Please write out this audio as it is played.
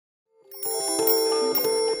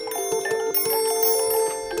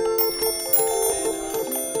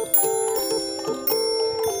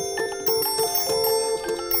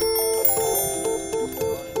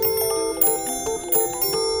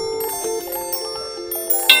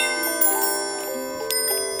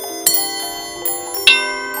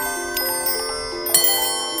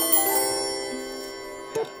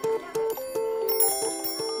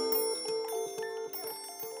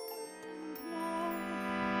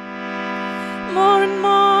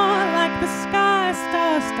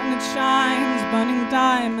and it shines, burning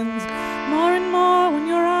diamonds, more and more when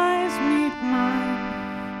your eyes meet mine.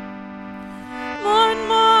 More and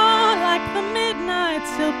more like the midnight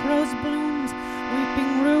silk rose blooms,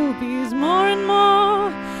 weeping rubies, more and more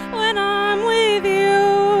when I'm with you.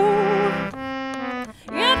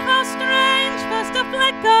 Yet how strange, first a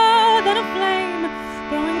flicker, then a flame,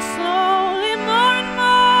 growing slowly more and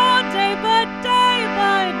more, day by day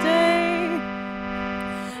by day.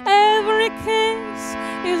 Every kiss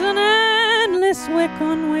is an endless wick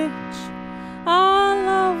on which our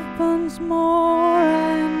love burns more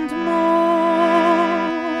and more.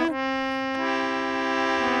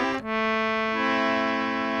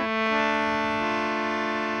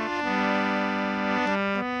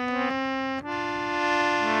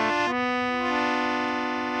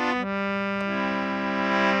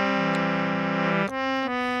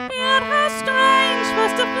 Yet how strange,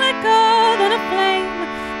 first a flicker, then a flame,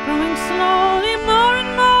 growing slowly more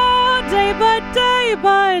and more, day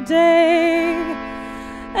by day.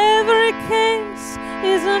 Every kiss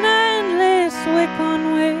is an endless wick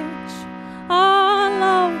on which our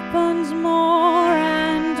love burns more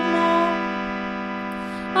and more.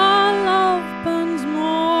 Our love burns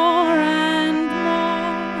more and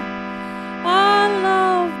more. Our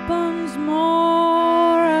love burns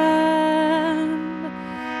more and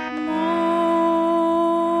more.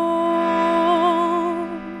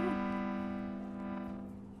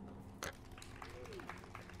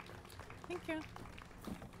 Thank you.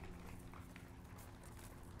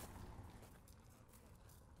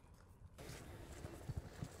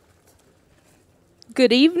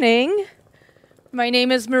 Good evening. My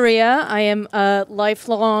name is Maria. I am a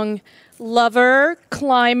lifelong lover,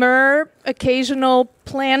 climber, occasional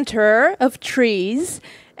planter of trees.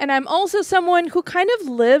 And I'm also someone who kind of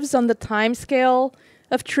lives on the time scale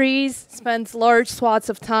of trees, spends large swaths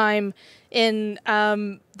of time in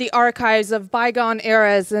the archives of bygone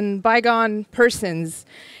eras and bygone persons.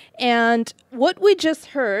 And what we just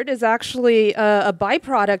heard is actually a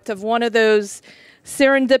byproduct of one of those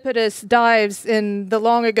serendipitous dives in the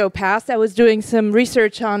long ago past. I was doing some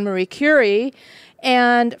research on Marie Curie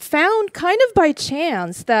and found kind of by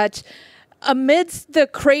chance that amidst the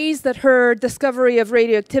craze that her discovery of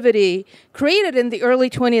radioactivity created in the early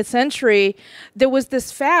 20th century, there was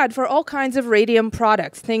this fad for all kinds of radium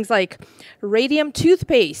products, things like radium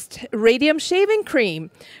toothpaste, radium shaving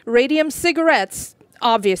cream, radium cigarettes,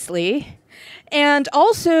 obviously, and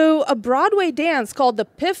also a Broadway dance called the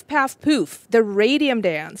Piff Paff Poof, the radium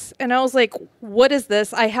dance. And I was like, what is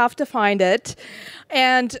this? I have to find it.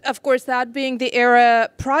 And of course, that being the era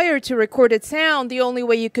prior to recorded sound, the only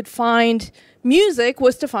way you could find music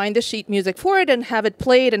was to find the sheet music for it and have it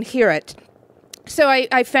played and hear it. So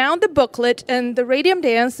I found the booklet, and the radium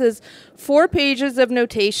dance is 4 pages of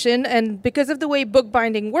notation. And because of the way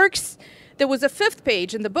bookbinding works, there was a 5th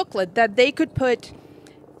page in the booklet that they could put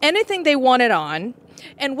anything they wanted on.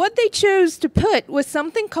 And what they chose to put was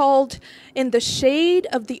something called In the Shade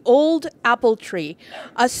of the Old Apple Tree,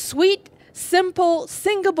 a sweet, simple,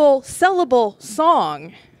 singable, sellable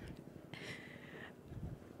song.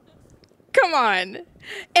 Come on.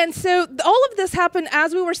 And so all of this happened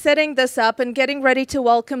as we were setting this up and getting ready to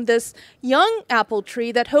welcome this young apple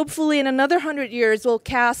tree that hopefully in another 100 years will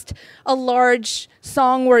cast a large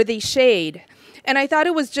song-worthy shade. And I thought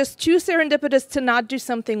it was just too serendipitous to not do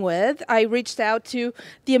something with. I reached out to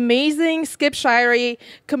the amazing Sxip Shirey,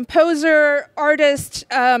 composer, artist,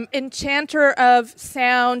 enchanter of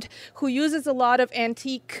sound, who uses a lot of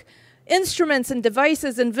antique instruments and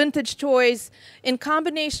devices and vintage toys in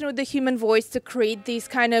combination with the human voice to create these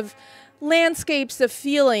kind of landscapes of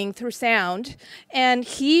feeling through sound. And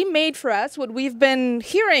he made for us what we've been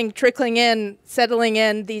hearing trickling in, settling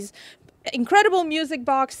in, these incredible music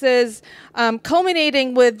boxes,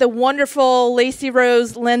 culminating with the wonderful Lacey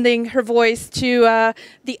Rose lending her voice to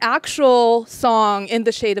the actual song In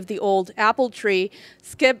the Shade of the Old Apple Tree.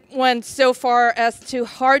 Sxip went so far as to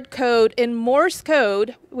hard code in Morse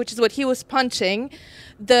code, which is what he was punching,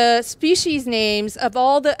 the species names of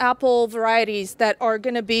all the apple varieties that are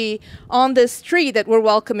going to be on this tree that we're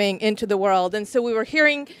welcoming into the world. And so we were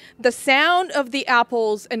hearing the sound of the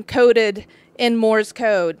apples encoded in Morse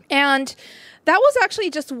code. And that was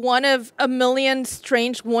actually just one of a million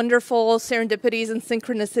strange, wonderful serendipities and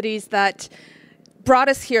synchronicities that brought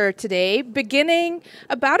us here today. Beginning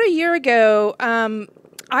about a year ago,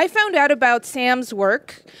 I found out about Sam's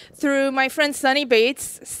work through my friend Sunny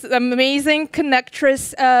Bates, amazing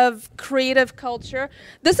connectress of creative culture.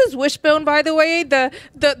 This is Wishbone, by the way, the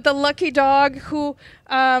lucky dog who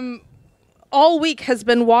all week has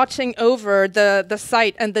been watching over the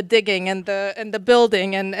site and the digging and the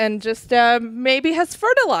building and just maybe has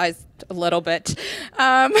fertilized a little bit.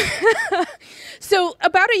 So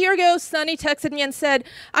about a year ago, Sunny texted me and said,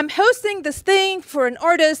 I'm hosting this thing for an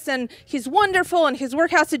artist and he's wonderful and his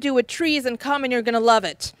work has to do with trees, and come and you're going to love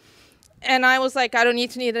it. And I was like, I don't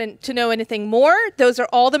need to know anything more. Those are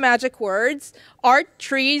all the magic words. Art,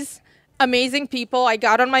 trees, amazing people. I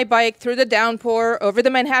got on my bike through the downpour, over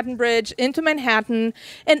the Manhattan Bridge, into Manhattan,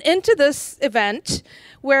 and into this event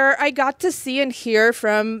where I got to see and hear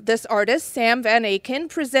from this artist, Sam Van Aken,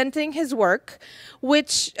 presenting his work,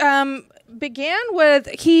 which began with,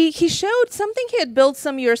 he showed something he had built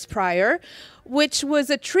some years prior, which was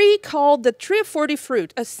a tree called the Tree of 40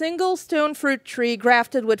 Fruit, a single stone fruit tree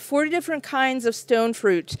grafted with 40 different kinds of stone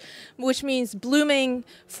fruit, which means blooming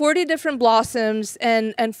 40 different blossoms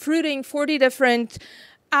and fruiting 40 different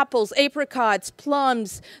apples, apricots,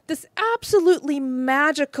 plums, this absolutely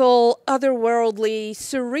magical, otherworldly,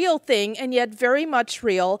 surreal thing, and yet very much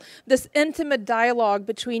real, this intimate dialogue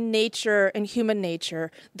between nature and human nature,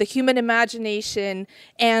 the human imagination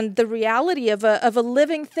and the reality of a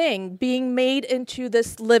living thing being made into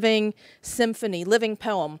this living symphony, living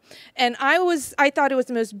poem. And I thought it was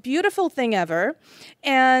the most beautiful thing ever.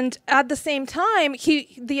 And at the same time,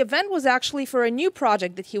 the event was actually for a new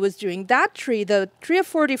project that he was doing. That tree, the Tree of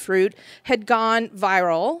 40 Fruit, had gone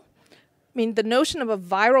viral. I mean, the notion of a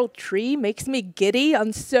viral tree makes me giddy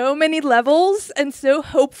on so many levels and so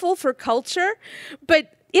hopeful for culture.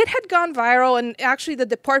 But it had gone viral, and actually the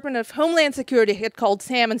Department of Homeland Security had called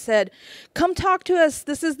Sam and said, come talk to us.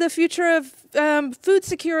 This is the future of food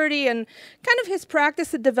security. And kind of his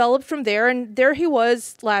practice had developed from there. And there he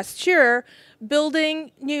was last year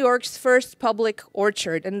building New York's first public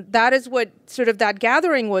orchard. And that is what sort of that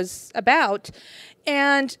gathering was about.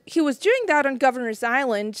 And he was doing that on Governor's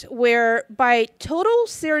Island, where by total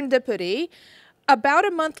serendipity, about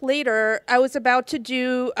a month later, I was about to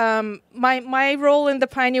do my role in the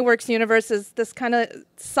Pioneer Works universe is this kind of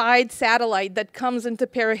side satellite that comes into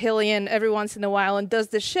perihelion every once in a while and does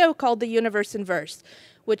this show called The Universe in Verse,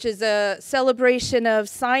 which is a celebration of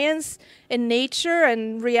science and nature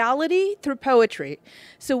and reality through poetry.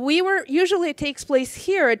 So usually it takes place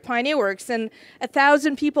here at Pioneer Works, and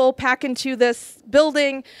 1,000 people pack into this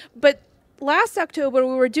building. But last October,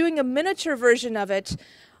 we were doing a miniature version of it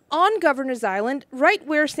on Governor's Island, right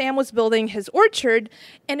where Sam was building his orchard,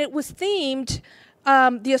 and it was themed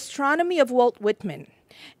the astronomy of Walt Whitman.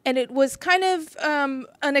 And it was kind of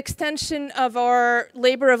an extension of our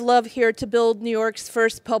labor of love here to build New York's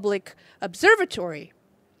first public observatory,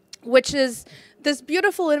 which is this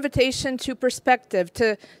beautiful invitation to perspective,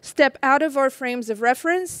 to step out of our frames of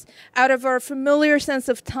reference, out of our familiar sense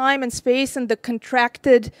of time and space and the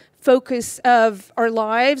contracted focus of our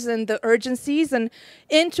lives and the urgencies, and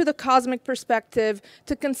into the cosmic perspective,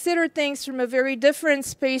 to consider things from a very different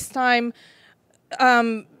space-time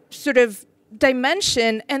sort of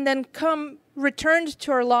dimension, and then returned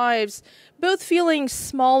to our lives, both feeling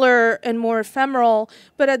smaller and more ephemeral,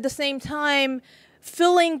 but at the same time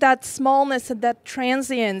filling that smallness and that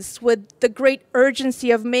transience with the great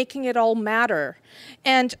urgency of making it all matter.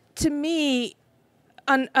 And to me,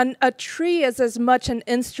 a tree is as much an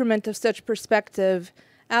instrument of such perspective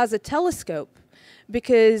as a telescope,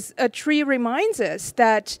 because a tree reminds us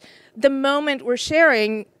that the moment we're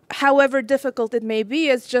sharing, however difficult it may be,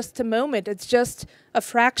 is just a moment. It's just a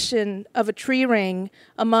fraction of a tree ring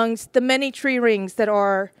amongst the many tree rings that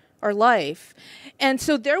are our life. And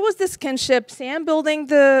so there was this kinship, Sam building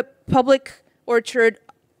the public orchard,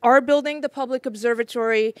 our building the public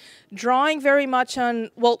observatory, drawing very much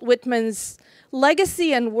on Walt Whitman's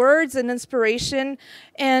legacy and words and inspiration.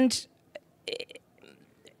 And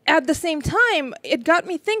at the same time, it got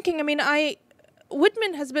me thinking, I mean,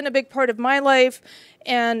 Whitman has been a big part of my life,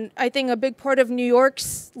 and I think a big part of New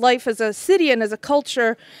York's life as a city and as a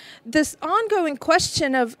culture. This ongoing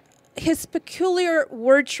question of his peculiar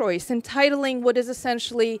word choice, entitling what is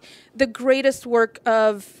essentially the greatest work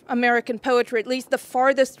of American poetry, at least the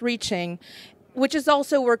farthest reaching, which is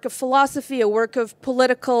also a work of philosophy, a work of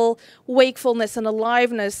political wakefulness and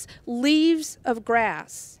aliveness, Leaves of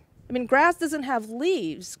Grass. I mean, grass doesn't have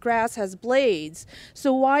leaves, grass has blades.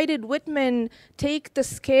 So why did Whitman take the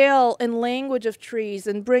scale and language of trees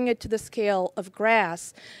and bring it to the scale of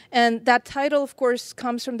grass? And that title, of course,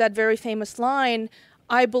 comes from that very famous line,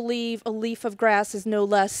 I believe a leaf of grass is no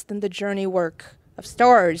less than the journey work of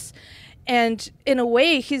stars. And in a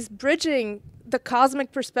way, he's bridging the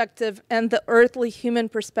cosmic perspective and the earthly human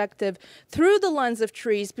perspective through the lens of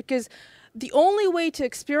trees, because the only way to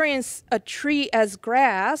experience a tree as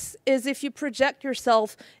grass is if you project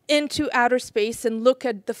yourself into outer space and look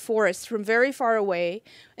at the forest from very far away.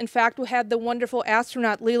 In fact, we had the wonderful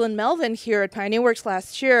astronaut Leland Melvin here at Pioneer Works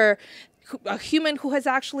last year, a human who has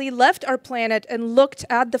actually left our planet and looked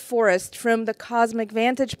at the forest from the cosmic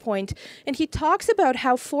vantage point. And he talks about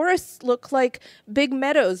how forests look like big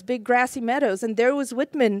meadows, big grassy meadows. And there was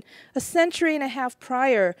Whitman, a century and a half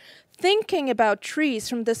prior, thinking about trees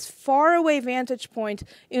from this faraway vantage point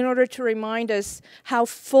in order to remind us how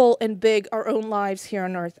full and big our own lives here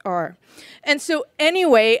on Earth are. And so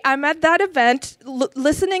anyway, I'm at that event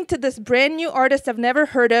listening to this brand new artist I've never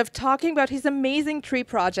heard of talking about his amazing tree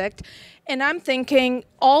project. And I'm thinking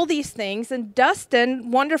all these things. And Dustin,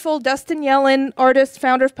 wonderful Dustin Yellen, artist,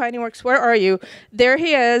 founder of Pioneer Works, where are you? There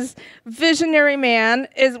he is, visionary man,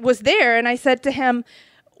 was there. And I said to him,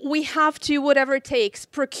 we have to, whatever it takes,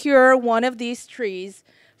 procure one of these trees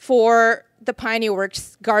for the Pioneer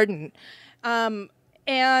Works garden.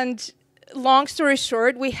 And long story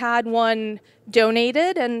short, we had one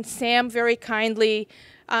donated, and Sam very kindly,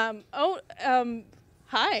 very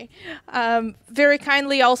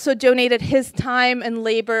kindly also donated his time and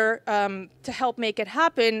labor to help make it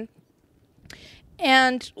happen.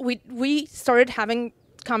 And we started having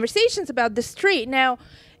conversations about this tree. Now,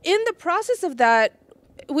 in the process of that,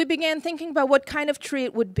 we began thinking about what kind of tree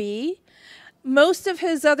it would be. Most of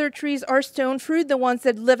his other trees are stone fruit, the ones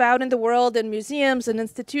that live out in the world in museums and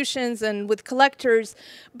institutions and with collectors.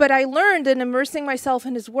 But I learned in immersing myself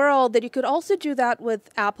in his world that you could also do that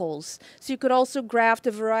with apples. So you could also graft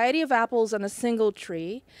a variety of apples on a single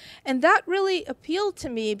tree. And that really appealed to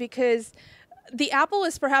me because the apple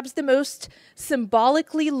is perhaps the most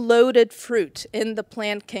symbolically loaded fruit in the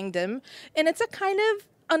plant kingdom. And it's a kind of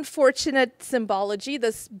unfortunate symbology,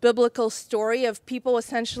 this biblical story of people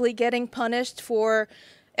essentially getting punished for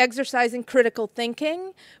exercising critical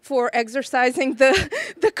thinking, for exercising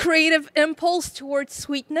the creative impulse towards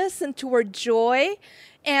sweetness and toward joy,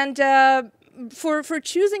 and for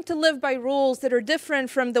choosing to live by rules that are different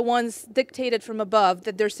from the ones dictated from above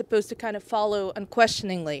that they're supposed to kind of follow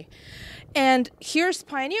unquestioningly. And here's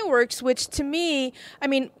Pioneer Works, which to me, I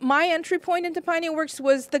mean, my entry point into Pioneer Works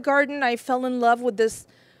was the garden. I fell in love with this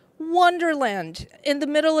wonderland in the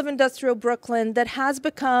middle of industrial Brooklyn that has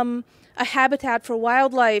become a habitat for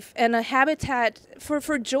wildlife and a habitat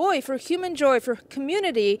for joy, for human joy, for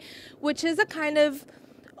community, which is a kind of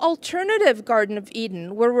alternative Garden of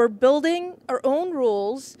Eden, where we're building our own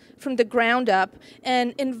rules from the ground up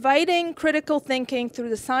and inviting critical thinking through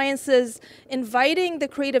the sciences, inviting the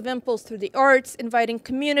creative impulse through the arts, inviting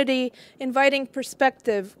community, inviting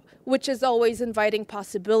perspective, which is always inviting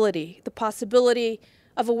possibility, the possibility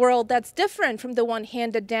of a world that's different from the one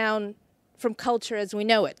handed down from culture as we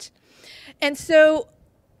know it. And so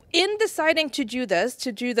in deciding to do this,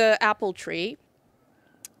 to do the apple tree,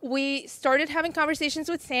 we started having conversations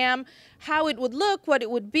with Sam, how it would look, what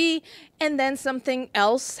it would be, and then something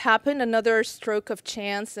else happened, another stroke of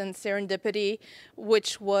chance and serendipity,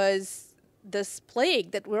 which was this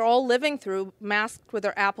plague that we're all living through, masked with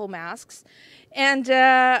our apple masks. And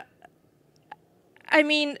I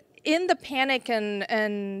mean, in the panic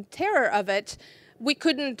and terror of it, we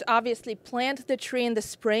couldn't obviously plant the tree in the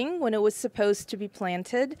spring when it was supposed to be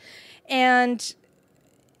planted. And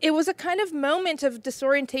it was a kind of moment of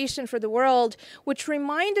disorientation for the world, which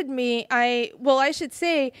reminded me, I should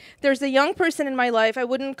say, there's a young person in my life, I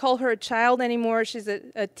wouldn't call her a child anymore, she's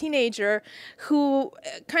a teenager, who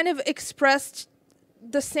kind of expressed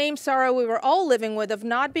the same sorrow we were all living with, of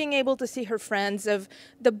not being able to see her friends, of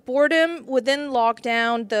the boredom within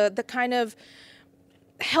lockdown, the kind of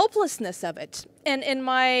helplessness of it. And in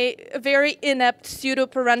my very inept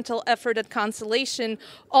pseudo-parental effort at Constellation,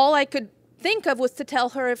 all I could think of was to tell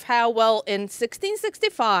her of how, well, in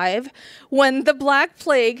 1665, when the Black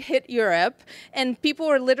Plague hit Europe and people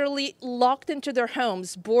were literally locked into their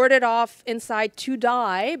homes, boarded off inside to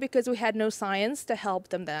die because we had no science to help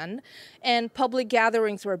them then, and public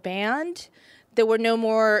gatherings were banned. There were no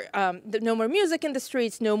more music in the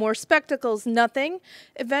streets, no more spectacles, nothing.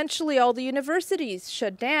 Eventually, all the universities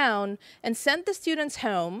shut down and sent the students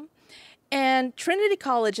home, and Trinity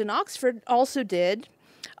College in Oxford also did.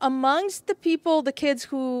 Amongst the people, the kids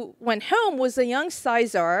who went home, was a young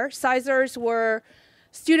Sizar. Sizars were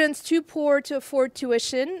students too poor to afford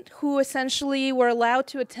tuition, who essentially were allowed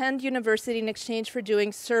to attend university in exchange for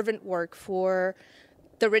doing servant work for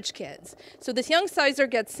the rich kids. So this young sizer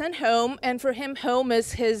gets sent home, and for him, home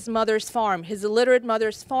is his mother's farm, his illiterate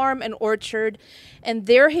mother's farm and orchard. And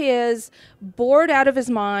there he is, bored out of his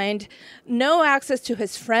mind, no access to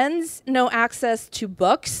his friends, no access to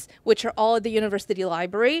books, which are all at the university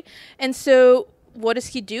library. And so what does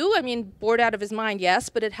he do? I mean, bored out of his mind, yes,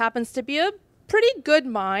 but it happens to be a pretty good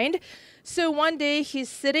mind. So one day he's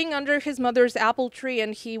sitting under his mother's apple tree,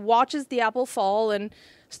 and he watches the apple fall and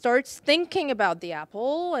starts thinking about the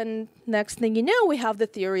apple, and next thing you know, we have the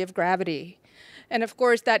theory of gravity. And of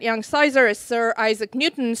course, that young sizer is Sir Isaac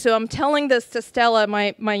Newton, so I'm telling this to Stella,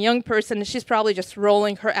 my young person, and she's probably just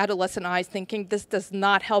rolling her adolescent eyes thinking this does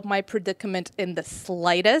not help my predicament in the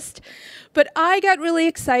slightest. But I got really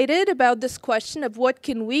excited about this question of what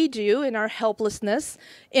can we do in our helplessness,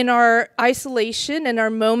 in our isolation, in our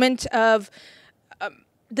moment of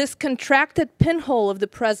this contracted pinhole of the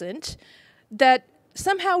present that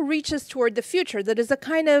somehow reaches toward the future, that is a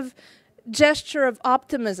kind of gesture of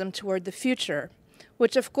optimism toward the future,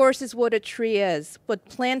 which of course is what a tree is, what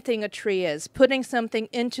planting a tree is, putting something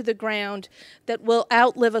into the ground that will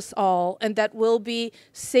outlive us all and that will be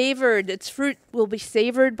savored, its fruit will be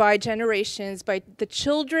savored by generations, by the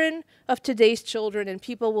children of today's children, and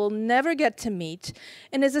people will never get to meet,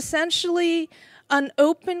 and is essentially an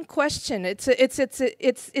open question. It's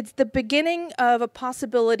the beginning of a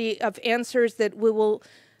possibility of answers that we will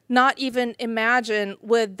not even imagine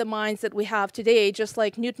with the minds that we have today, just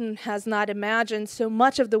like Newton has not imagined so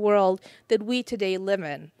much of the world that we today live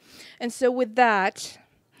in. And so with that,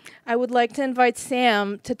 I would like to invite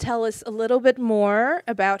Sam to tell us a little bit more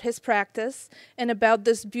about his practice and about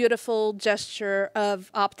this beautiful gesture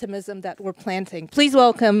of optimism that we're planting. Please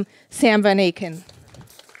welcome Sam Van Aken.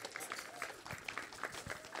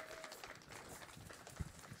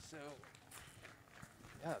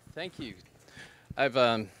 Thank you.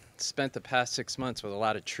 I've spent the past 6 months with a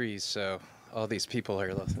lot of trees, so all these people are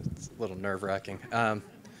it's a little nerve-wracking. I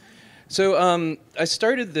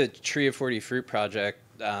started the Tree of 40 Fruit project.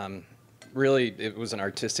 Really, it was an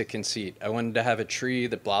artistic conceit. I wanted to have a tree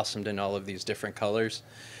that blossomed in all of these different colors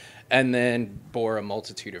and then bore a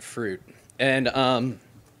multitude of fruit. And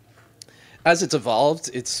as it's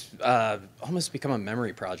evolved, it's almost become a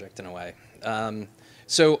memory project in a way.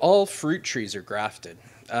 So all fruit trees are grafted.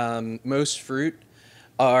 Most fruit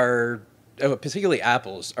are, particularly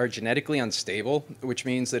apples, are genetically unstable, which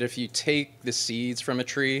means that if you take the seeds from a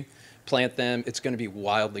tree, plant them, it's going to be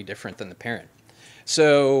wildly different than the parent.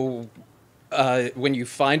 So when you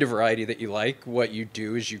find a variety that you like, what you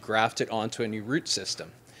do is you graft it onto a new root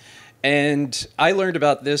system. And I learned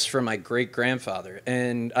about this from my great-grandfather,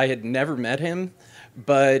 and I had never met him,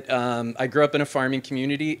 but I grew up in a farming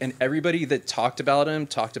community, and everybody that talked about him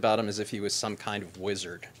as if he was some kind of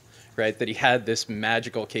wizard, right? That he had this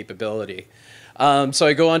magical capability. So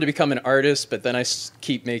I go on to become an artist, but then I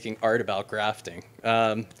keep making art about grafting.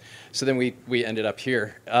 So then we ended up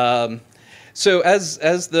here. So as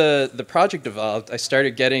the project evolved, I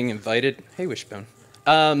started getting invited. Hey, Wishbone.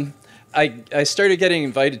 I started getting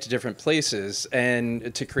invited to different places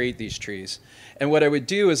and to create these trees. And what I would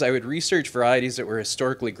do is I would research varieties that were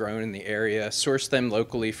historically grown in the area, source them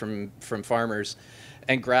locally from farmers,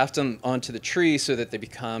 and graft them onto the tree so that they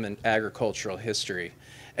become an agricultural history.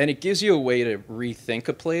 And it gives you a way to rethink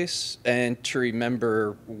a place and to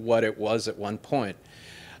remember what it was at one point.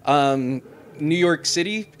 New York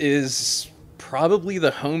City is probably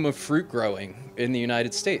the home of fruit growing in the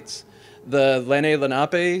United States. The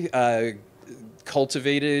Lenape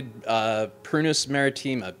cultivated Prunus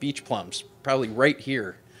maritima, beach plums, probably right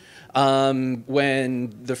here.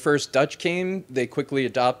 When the first Dutch came, they quickly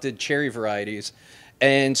adopted cherry varieties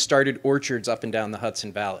and started orchards up and down the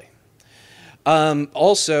Hudson Valley.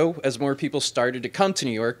 Also, as more people started to come to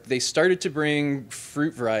New York, they started to bring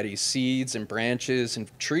fruit varieties, seeds and branches and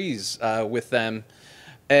trees with them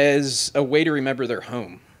as a way to remember their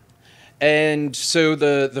home. And so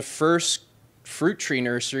the first fruit tree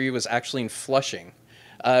nursery was actually in Flushing.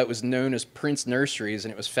 It was known as Prince Nurseries,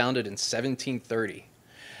 and it was founded in 1730.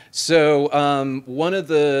 So one of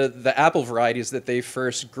the apple varieties that they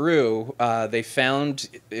first grew, they found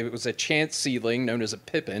it was a chance seedling known as a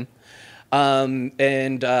pippin,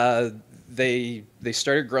 and they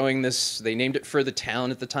started growing this. They named it for the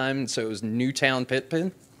town at the time, and so it was Newtown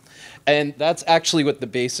Pippin, and that's actually what the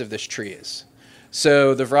base of this tree is.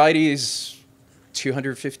 So the variety is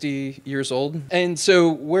 250 years old. And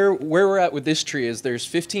so where we're at with this tree is there's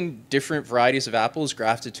 15 different varieties of apples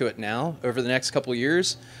grafted to it now. Over the next couple of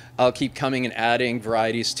years, I'll keep coming and adding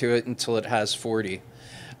varieties to it until it has 40.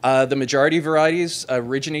 The majority of varieties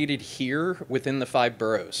originated here within the 5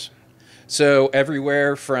 boroughs. So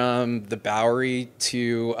everywhere from the Bowery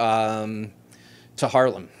to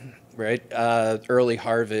Harlem, right? Early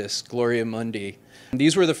Harvest, Gloria Mundi.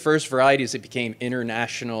 These were the first varieties that became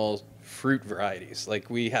international fruit varieties. Like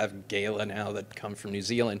we have Gala now that come from New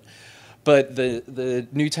Zealand. But the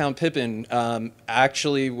Newtown Pippin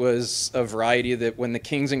actually was a variety that when the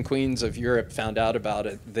kings and queens of Europe found out about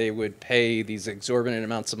it, they would pay these exorbitant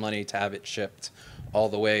amounts of money to have it shipped all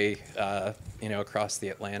the way across the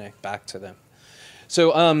Atlantic back to them.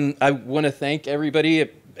 So I want to thank everybody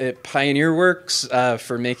at Pioneer Works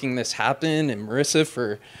for making this happen, and Marissa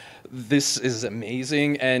for this is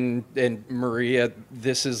amazing, and Maria,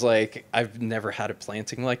 this is like, I've never had a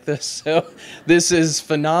planting like this, so this is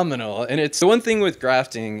phenomenal. And it's the one thing with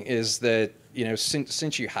grafting is that,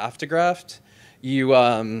 since you have to graft, you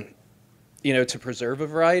to preserve a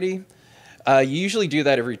variety, you usually do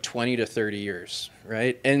that every 20 to 30 years,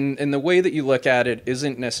 right? And the way that you look at it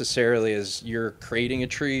isn't necessarily as you're creating a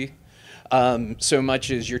tree, so much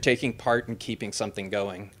as you're taking part in keeping something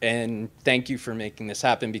going. And thank you for making this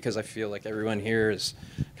happen, because I feel like everyone here is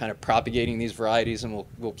kind of propagating these varieties, and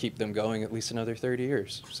we'll keep them going at least another 30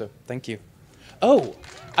 years. So thank you. Oh,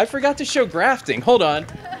 I forgot to show grafting. Hold on.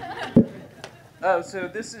 Oh, so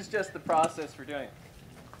this is just the process for doing it.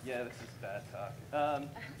 Yeah, this is bad talk.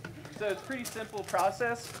 So it's a pretty simple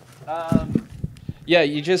process. Yeah,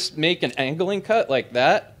 you just make an angling cut like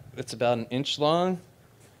that. It's about 1 inch long.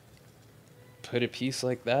 Put a piece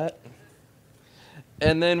like that.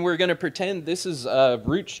 And then we're going to pretend this is a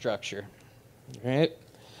root structure, right?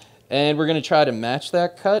 And we're going to try to match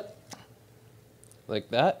that cut like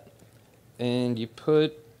that. And you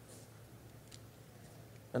put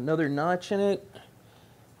another notch in it,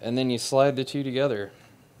 and then you slide the two together.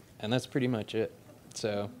 And that's pretty much it.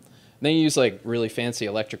 So then you use like really fancy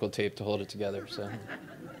electrical tape to hold it together. So,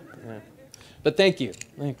 yeah. But thank you.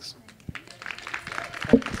 Thanks.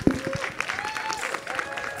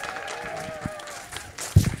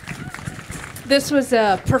 This was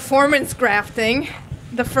performance grafting,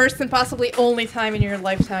 the first and possibly only time in your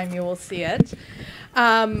lifetime you will see it.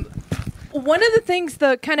 One of the things,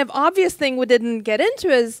 the kind of obvious thing we didn't get into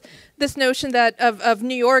is this notion that of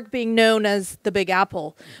New York being known as the Big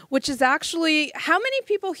Apple, which is actually, how many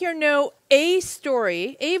people here know a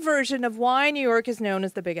story, a version of why New York is known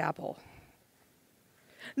as the Big Apple?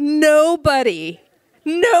 Nobody.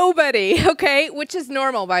 Nobody, okay? Which is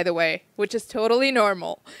normal, by the way, which is totally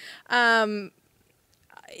normal.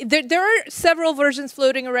 There are several versions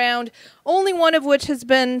floating around, only one of which has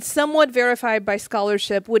been somewhat verified by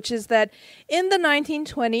scholarship, which is that in the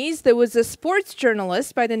 1920s, there was a sports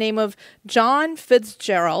journalist by the name of John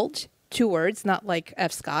Fitzgerald, 2 words, not like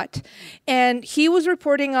F. Scott, and he was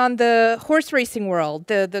reporting on the horse racing world,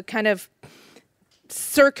 the kind of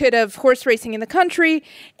circuit of horse racing in the country,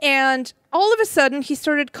 and all of a sudden he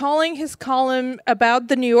started calling his column about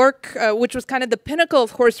the New York, which was kind of the pinnacle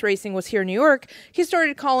of horse racing was here in New York, he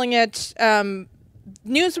started calling it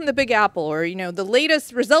News from the Big Apple, or the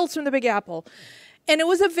latest results from the Big Apple. And it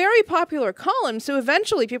was a very popular column, so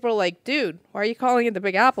eventually people were like, dude, why are you calling it the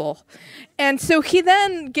Big Apple? And so he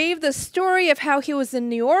then gave the story of how he was in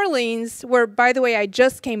New Orleans, where, by the way, I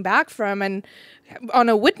just came back from, and on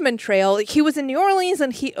a Whitman trail. He was in New Orleans,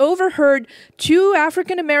 and he overheard 2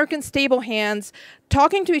 African-American stable hands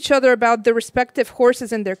talking to each other about the respective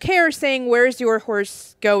horses in their care, saying, where's your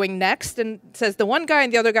horse going next? And says the one guy,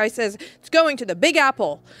 and the other guy says, it's going to the Big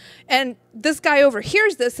Apple. And this guy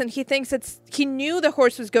overhears this, and he thinks he knew the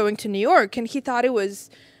horse was going to New York, and he thought it was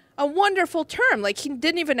a wonderful term. Like, he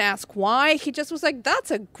didn't even ask why. He just was like,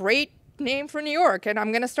 that's a great name for New York, and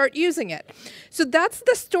I'm going to start using it. So that's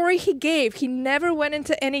the story he gave. He never went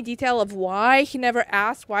into any detail of why. He never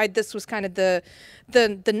asked why this was kind of the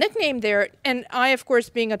nickname there. And I, of course,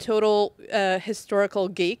 being a total historical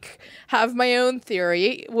geek, have my own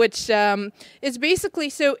theory, which is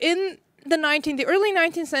basically, so in the early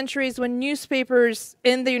 19th centuries, when newspapers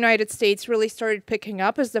in the United States really started picking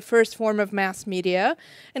up as the first form of mass media,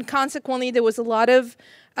 and consequently there was a lot of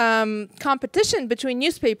competition between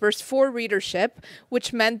newspapers for readership,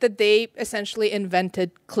 which meant that they essentially invented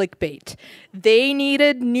clickbait. They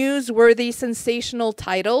needed newsworthy, sensational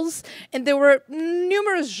titles, and there were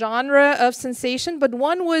numerous genres of sensation, but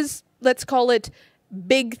one was, let's call it,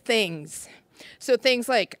 big things. So things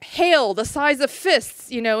like hail the size of fists,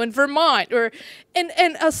 in Vermont, and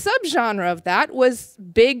a subgenre of that was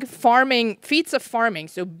big farming, feats of farming.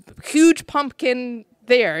 So huge pumpkin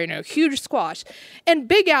there, huge squash. And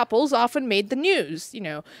big apples often made the news,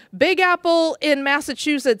 Big apple in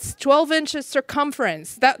Massachusetts, 12 inches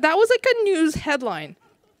circumference. That was like a news headline.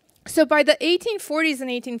 So by the 1840s and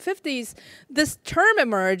 1850s, this term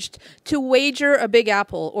emerged to wager a big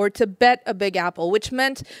apple or to bet a big apple, which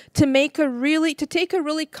meant to take a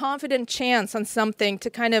really confident chance on something, to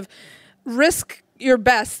kind of risk your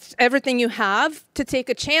best, everything you have, to take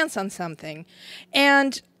a chance on something.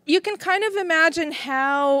 And you can kind of imagine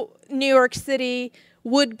how New York City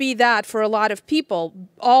would be that for a lot of people,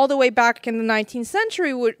 all the way back in the 19th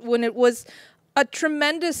century when it was a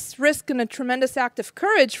tremendous risk and a tremendous act of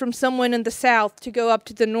courage from someone in the South to go up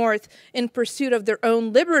to the North in pursuit of their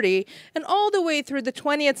own liberty, and all the way through the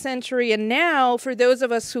 20th century. And now, for those of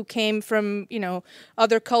us who came from,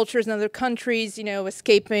 other cultures and other countries,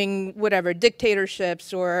 escaping whatever,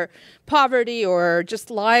 dictatorships or poverty or just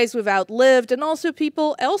lives we've outlived, and also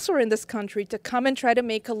people elsewhere in this country to come and try to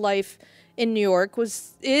make a life in New York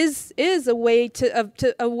is a way to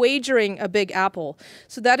wagering a big apple.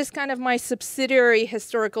 So that is kind of my subsidiary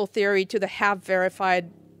historical theory to the half-verified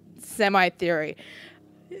semi-theory.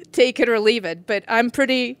 Take it or leave it, but I'm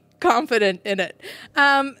pretty confident in it.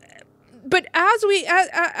 But as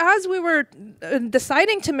we were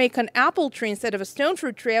deciding to make an apple tree instead of a stone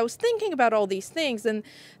fruit tree, I was thinking about all these things and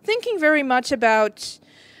thinking very much about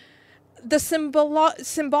the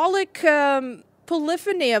symbolic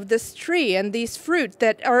polyphony of this tree and these fruit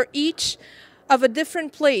that are each of a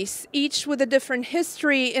different place, each with a different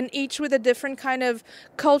history and each with a different kind of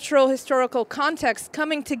cultural, historical context,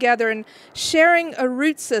 coming together and sharing a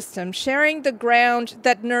root system, sharing the ground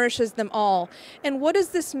that nourishes them all. And what does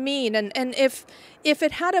this mean? And if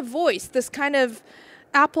it had a voice, this kind of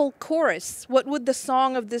apple chorus, what would the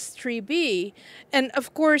song of this tree be? And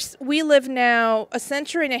of course, we live now a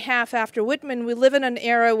century and a half after Whitman. We live in an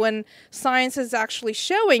era when science is actually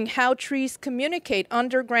showing how trees communicate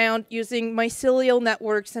underground using mycelial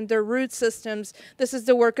networks and their root systems. This is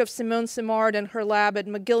the work of Simone Simard and her lab at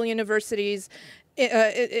McGill University's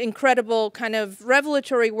incredible kind of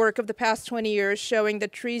revelatory work of the past 20 years, showing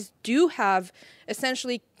that trees do have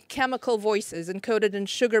essentially chemical voices encoded in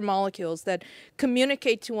sugar molecules that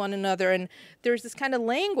communicate to one another, and there's this kind of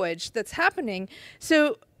language that's happening.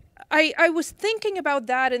 So I was thinking about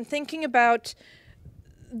that and thinking about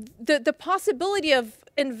the possibility of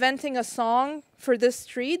inventing a song for this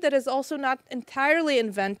tree that is also not entirely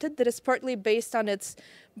invented, that is partly based on its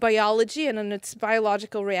biology and on its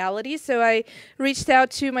biological reality. So I reached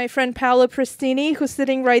out to my friend Paola Prestini, who's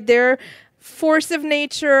sitting right there, force of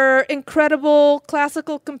nature, incredible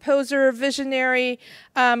classical composer, visionary,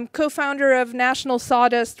 co-founder of National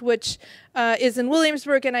Sawdust, which is in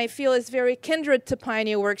Williamsburg, and I feel is very kindred to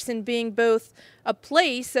Pioneer Works in being both a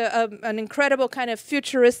place, an incredible kind of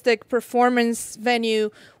futuristic performance venue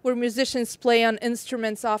where musicians play on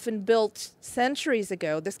instruments often built centuries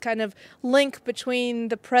ago, this kind of link between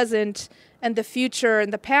the present and the future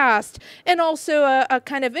and the past, and also a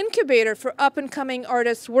kind of incubator for up-and-coming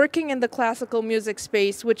artists working in the classical music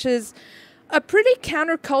space, which is a pretty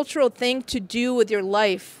countercultural thing to do with your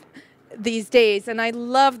life these days, and I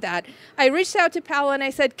love that. I reached out to Paola and I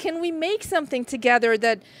said, can we make something together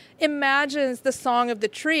that imagines the song of the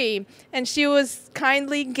tree? And she was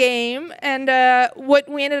kindly game, and what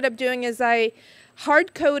we ended up doing is I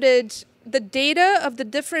hard-coded the data of the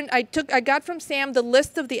different, I got from Sam the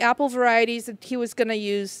list of the apple varieties that he was going to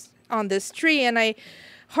use on this tree, and I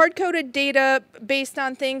hard-coded data based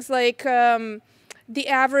on things like the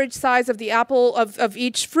average size of the apple of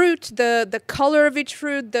each fruit, the color of each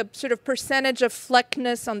fruit, the sort of percentage of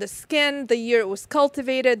fleckness on the skin, the year it was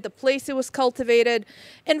cultivated, the place it was cultivated,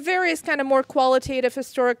 and various kind of more qualitative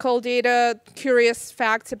historical data, curious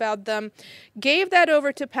facts about them. Gave that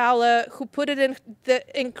over to Paola, who put it in the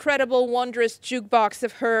incredible, wondrous jukebox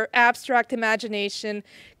of her abstract imagination,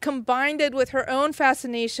 combined it with her own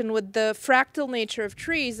fascination with the fractal nature of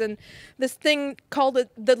trees, and this thing called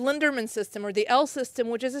the Linderman system, or the L system,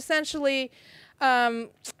 which is essentially an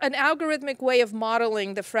algorithmic way of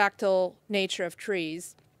modeling the fractal nature of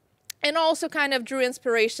trees. And also kind of drew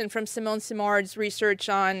inspiration from Simone Simard's research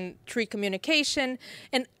on tree communication.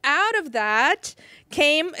 And out of that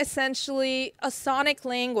came essentially a sonic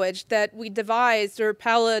language that we devised, or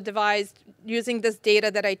Paola devised, using this data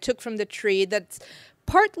that I took from the tree, that's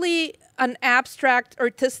partly an abstract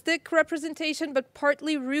artistic representation, but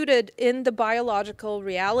partly rooted in the biological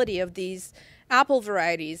reality of these apple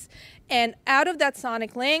varieties. And out of that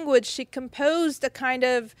sonic language, she composed a kind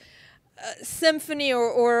of symphony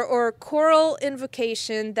or choral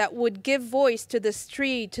invocation that would give voice to this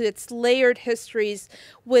tree, to its layered histories,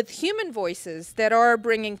 with human voices that are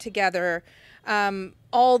bringing together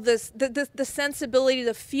all this, the sensibility,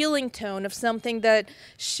 the feeling tone of something that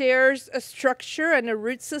shares a structure and a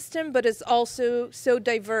root system, but is also so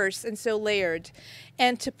diverse and so layered.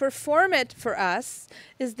 And to perform it for us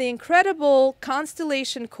is the incredible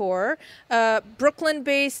Constellation Chor, a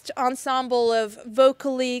Brooklyn-based ensemble of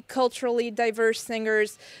vocally, culturally diverse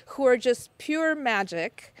singers who are just pure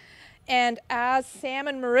magic. And as Sam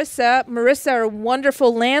and Marissa, our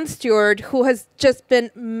wonderful land steward, who has just been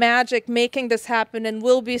magic making this happen and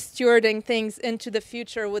will be stewarding things into the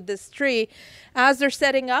future with this tree, as they're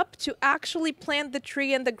setting up to actually plant the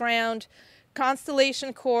tree in the ground,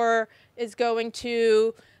 Constellation Chor is going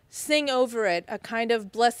to sing over it a kind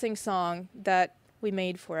of blessing song that we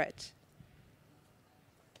made for it.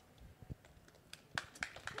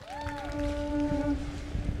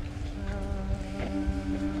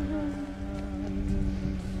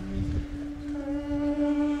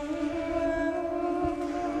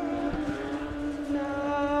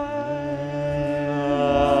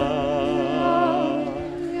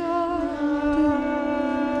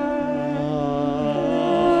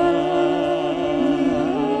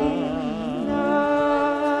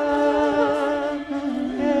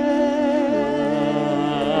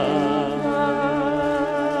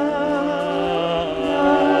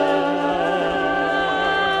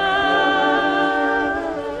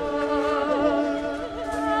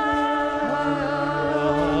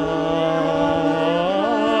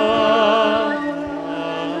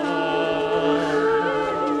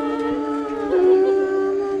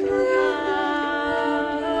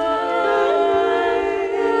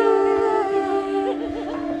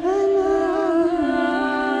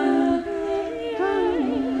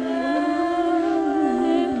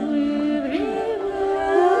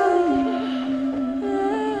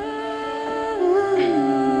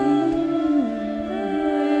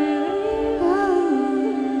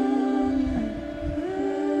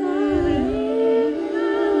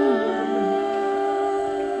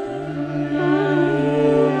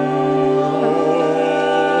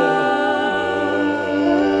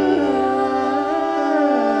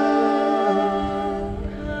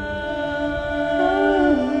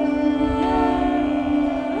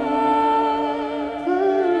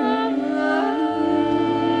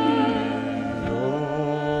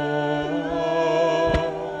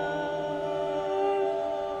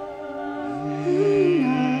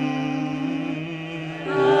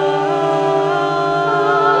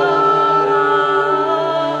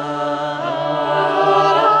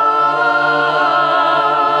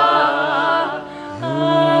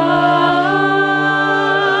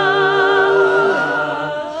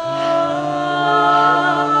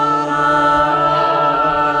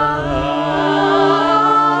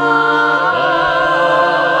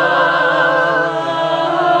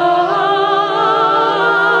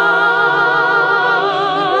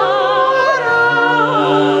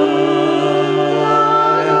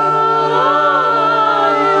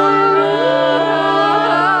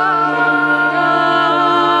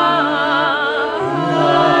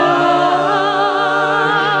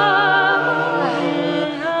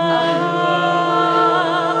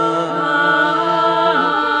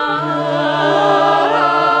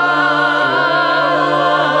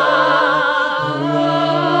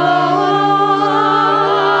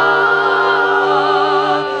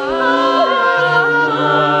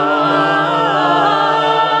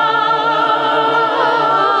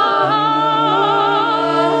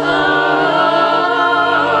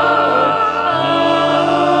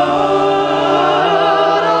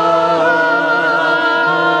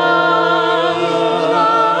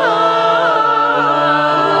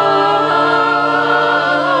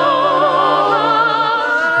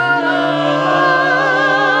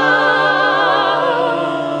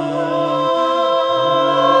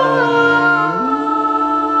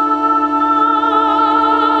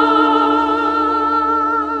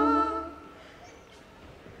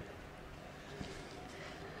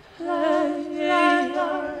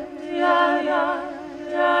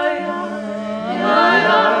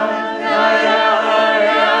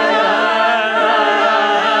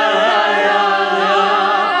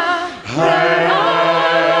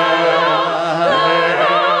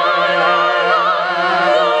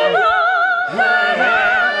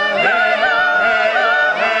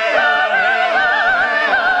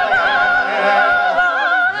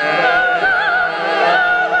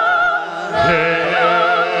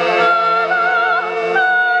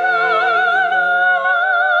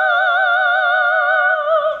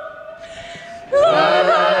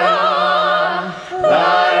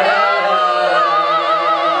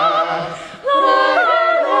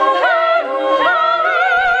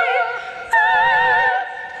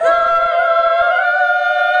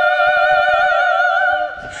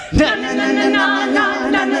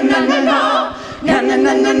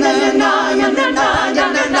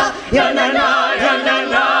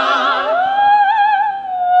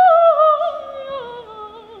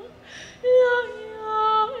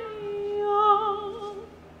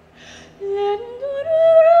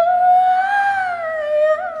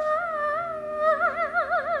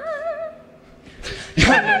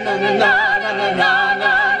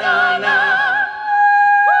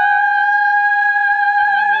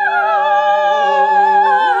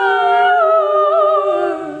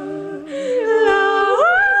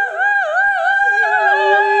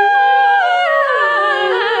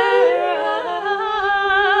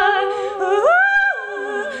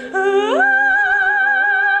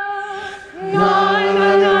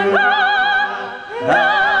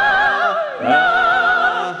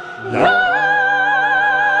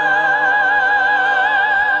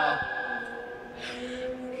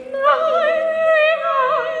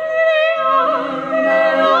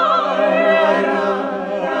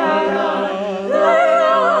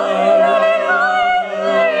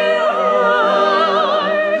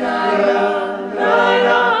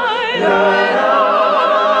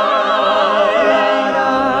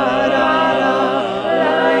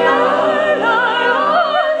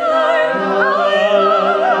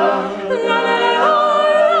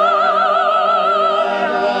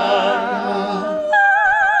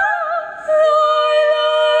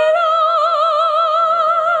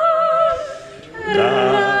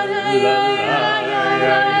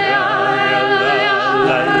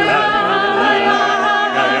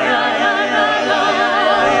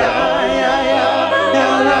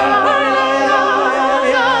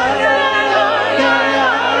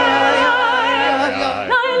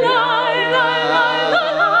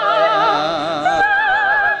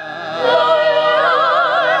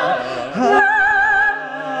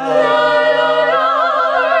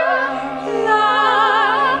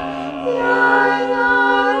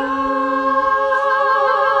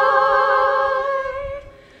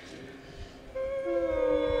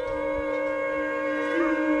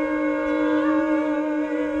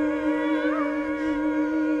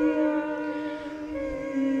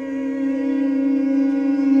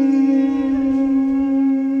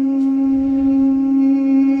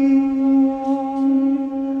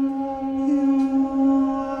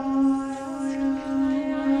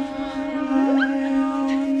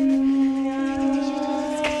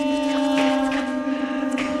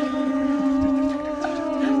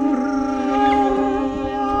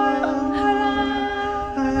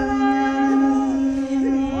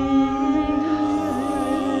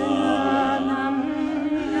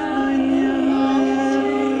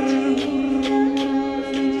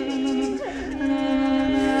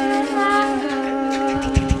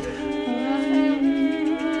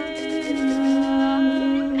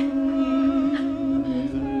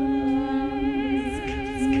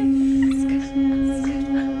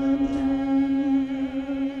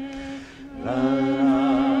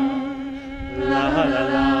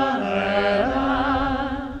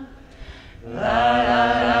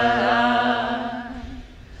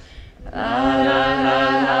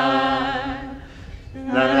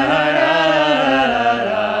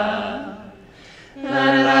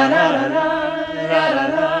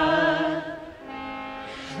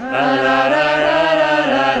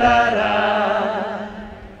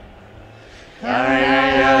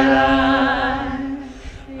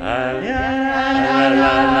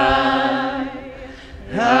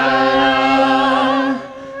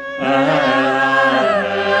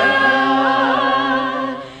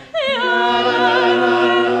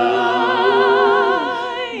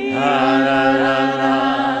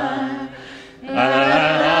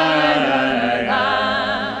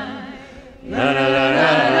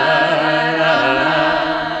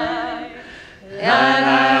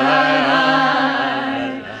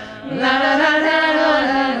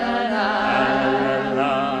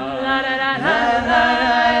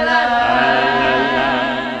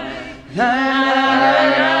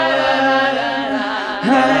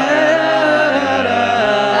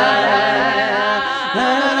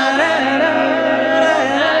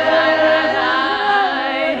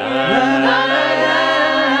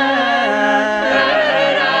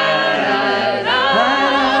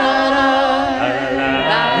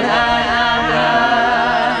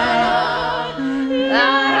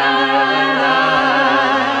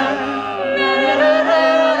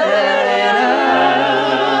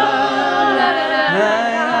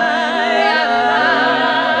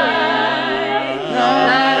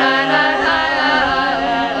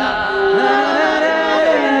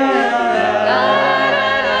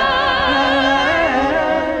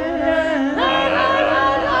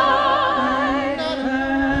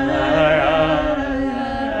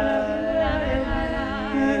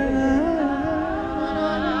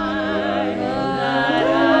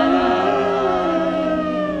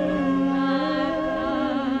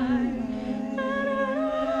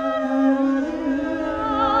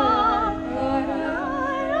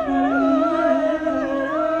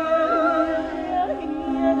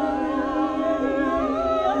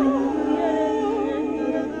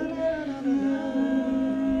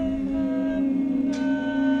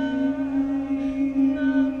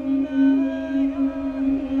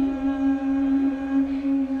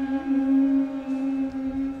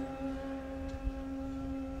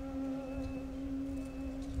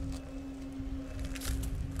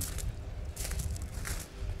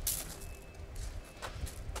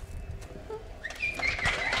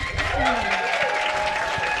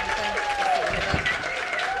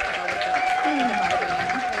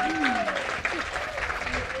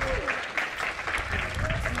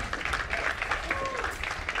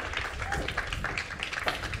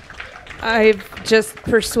 I've just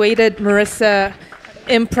persuaded Marissa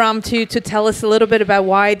impromptu to tell us a little bit about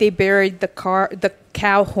why they buried the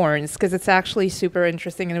cow horns, because it's actually super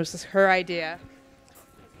interesting, and it was just her idea.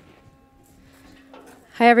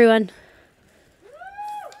 Hi, everyone.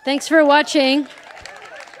 Thanks for watching.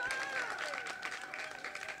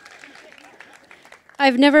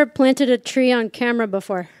 I've never planted a tree on camera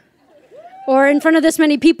before, or in front of this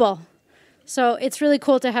many people. So it's really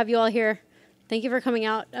cool to have you all here. Thank you for coming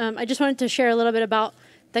out. I just wanted to share a little bit about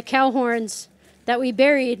the cow horns that we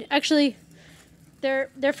buried. Actually, they're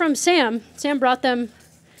from Sam. Sam brought them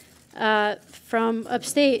from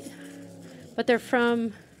upstate, but they're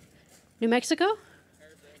from New Mexico?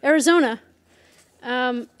 Arizona.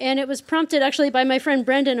 And it was prompted actually by my friend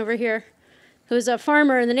Brendan over here, who's a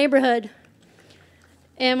farmer in the neighborhood.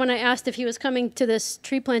 And when I asked if he was coming to this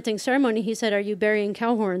tree planting ceremony, he said, "Are you burying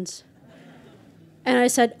cow horns?" And I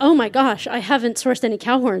said, "Oh my gosh, I haven't sourced any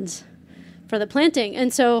cow horns for the planting."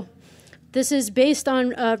 And so this is based on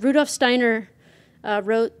Rudolf Steiner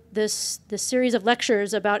wrote this series of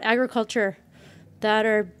lectures about agriculture that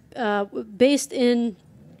are based in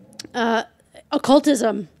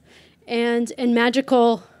occultism and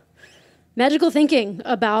magical thinking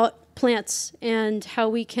about plants and how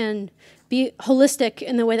we can be holistic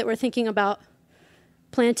in the way that we're thinking about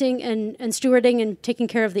planting and stewarding and taking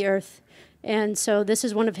care of the earth. And so this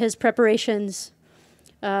is one of his preparations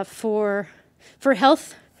for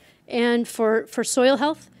health and for soil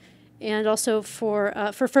health, and also for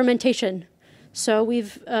fermentation. So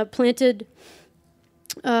we've planted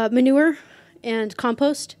manure and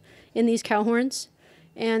compost in these cow horns,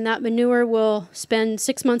 and that manure will spend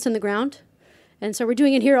 6 months in the ground. And so we're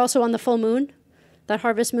doing it here also on the full moon, that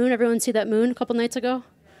harvest moon. Everyone see that moon a couple nights ago,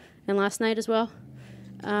 and last night as well.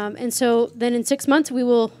 And so then in 6 months we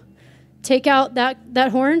will take out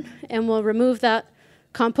that horn, and we'll remove that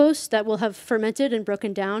compost that will have fermented and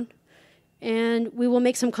broken down, and we will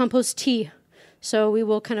make some compost tea. So we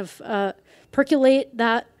will kind of percolate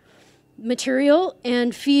that material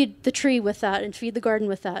and feed the tree with that and feed the garden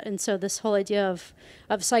with that. And so this whole idea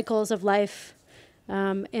of cycles of life,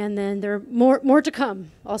 and then there are more to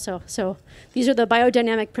come also. So these are the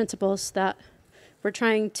biodynamic principles that we're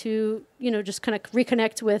trying to, just kind of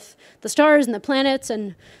reconnect with the stars and the planets.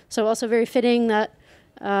 And so also very fitting that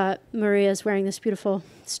Maria is wearing this beautiful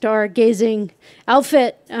star-gazing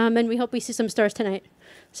outfit. And we hope we see some stars tonight.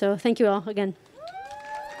 So thank you all again.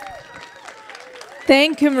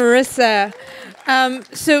 Thank you, Marissa.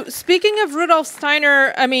 So speaking of Rudolf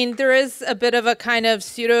Steiner, I mean, there is a bit of a kind of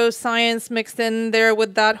pseudoscience mixed in there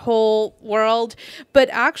with that whole world. But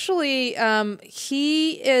actually,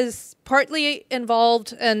 he is partly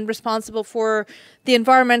involved and responsible for the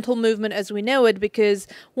environmental movement as we know it, because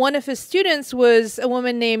one of his students was a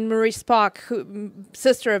woman named Marie Spock,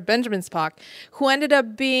 sister of Benjamin Spock, who ended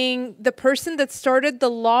up being the person that started the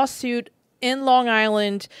lawsuit in Long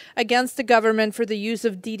Island against the government for the use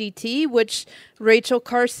of DDT, which Rachel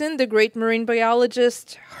Carson, the great marine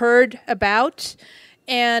biologist, heard about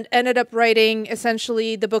and ended up writing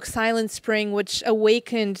essentially the book Silent Spring, which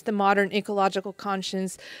awakened the modern ecological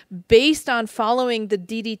conscience based on following the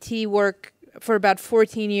DDT work for about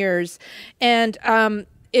 14 years. And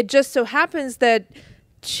it just so happens that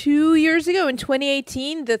 2 years ago, in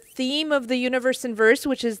 2018, the theme of the Universe in Verse,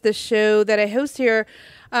 which is the show that I host here,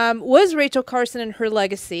 was Rachel Carson and her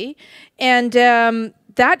legacy. And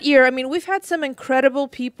that year, I mean, we've had some incredible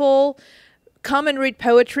people come and read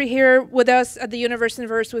poetry here with us at the Universe in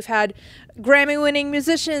Verse. We've had Grammy-winning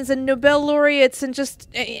musicians and Nobel laureates and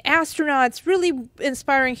just astronauts, really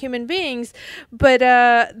inspiring human beings. But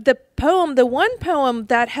the one poem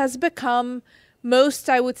that has become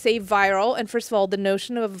most, I would say, viral, and first of all, the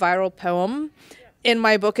notion of a viral poem in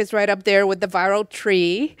my book is right up there with the viral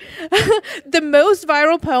tree. The most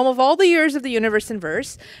viral poem of all the years of the Universe in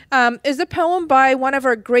Verse is a poem by one of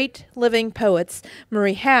our great living poets,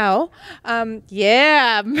 Marie Howe.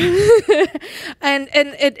 Yeah. and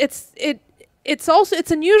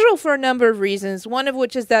it's unusual for a number of reasons, one of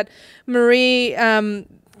which is that Marie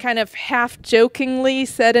kind of half-jokingly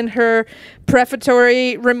said in her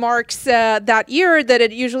prefatory remarks that year that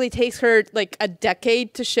it usually takes her like a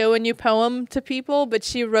decade to show a new poem to people, but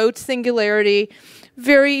she wrote Singularity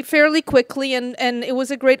fairly quickly, and it was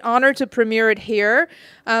a great honor to premiere it here.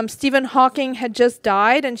 Stephen Hawking had just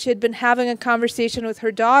died, and she had been having a conversation with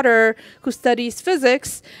her daughter, who studies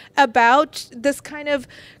physics, about this kind of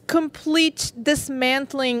complete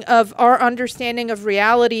dismantling of our understanding of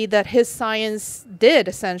reality that his science did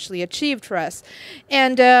essentially achieved for us.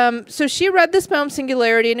 And so she read this poem,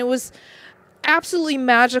 Singularity, and it was absolutely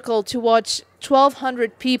magical to watch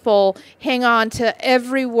 1,200 people hang on to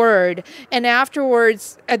every word. And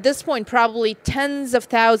afterwards, at this point, probably tens of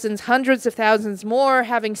thousands, hundreds of thousands more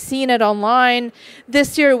having seen it online.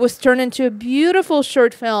 This year, it was turned into a beautiful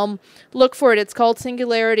short film. Look for it. It's called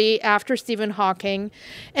Singularity, after Stephen Hawking.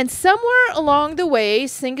 And somewhere along the way,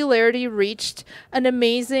 Singularity reached an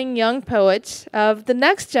amazing young poet of the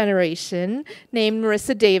next generation named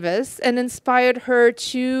Marissa Davis and inspired her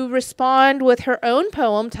to respond with her own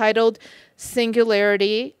poem titled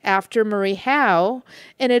Singularity after Marie Howe.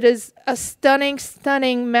 And it is a stunning,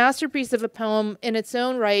 stunning masterpiece of a poem in its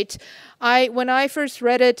own right. When I first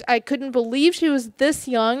read it, I couldn't believe she was this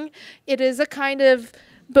young. It is a kind of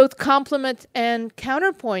both compliment and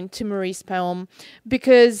counterpoint to Marie's poem,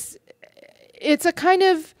 because it's a kind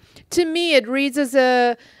of, to me, it reads as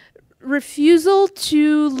a refusal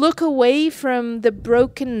to look away from the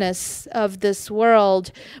brokenness of this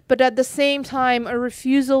world, but at the same time, a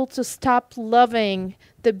refusal to stop loving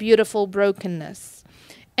the beautiful brokenness.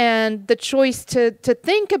 And the choice to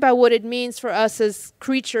think about what it means for us as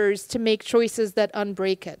creatures to make choices that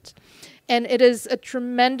unbreak it. And it is a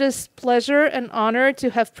tremendous pleasure and honor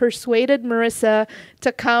to have persuaded Marissa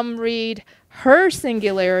to come read her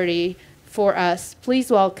Singularity for us. Please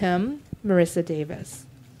welcome Marissa Davis.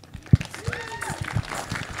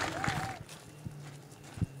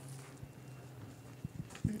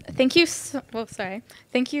 Thank you.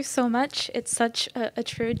 Thank you so much. It's such a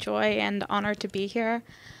true joy and honor to be here.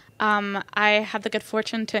 I had the good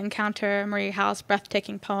fortune to encounter Marie Howe's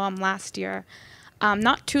breathtaking poem last year,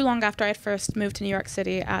 not too long after I first moved to New York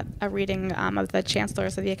City at a reading of the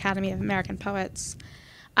Chancellors of the Academy of American Poets.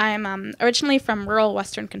 I'm originally from rural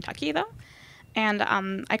Western Kentucky, though, and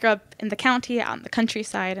I grew up in the county, out in the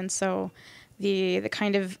countryside, and so the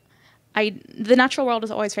natural world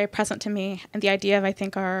is always very present to me, and the idea of, I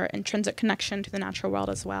think, our intrinsic connection to the natural world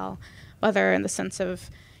as well, whether in the sense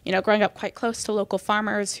of, growing up quite close to local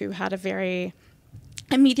farmers who had a very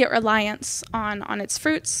immediate reliance on its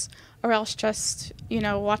fruits, or else just,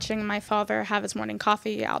 watching my father have his morning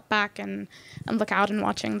coffee out back and look out and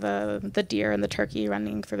watching the deer and the turkey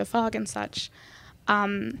running through the fog and such.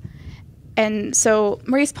 And so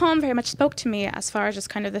Marie's poem very much spoke to me as far as just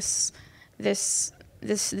kind of this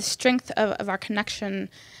strength of our connection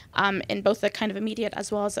in both a kind of immediate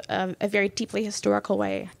as well as a very deeply historical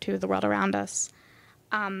way to the world around us.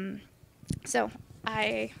 So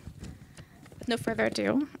with no further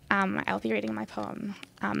ado, I'll be reading my poem,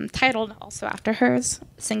 titled also after hers,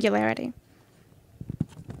 Singularity.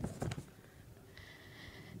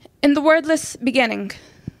 In the wordless beginning,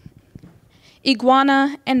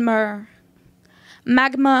 iguana and myrrh,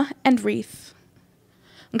 magma and reef,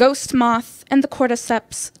 ghost moth and the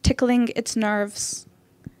cordyceps tickling its nerves,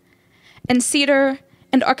 and cedar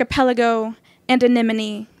and archipelago and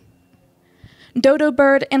anemone, dodo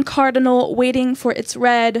bird and cardinal waiting for its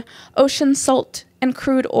red, ocean salt and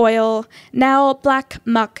crude oil, now black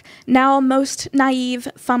muck, now most naive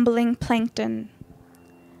fumbling plankton.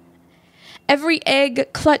 Every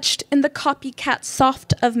egg clutched in the copycat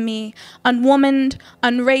soft of me, unwomaned,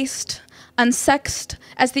 unraced, unsexed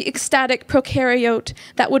as the ecstatic prokaryote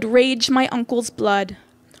that would rage my uncle's blood,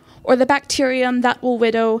 or the bacterium that will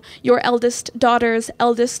widow your eldest daughter's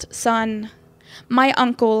eldest son, my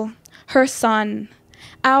uncle, her son,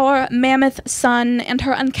 our mammoth son and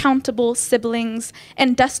her uncountable siblings,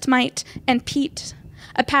 and dust mite and peat,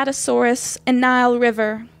 Apatosaurus and Nile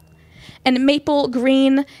River, and maple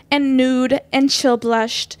green and nude and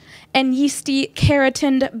chill-blushed, and yeasty,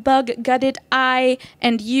 keratined, bug-gutted eye,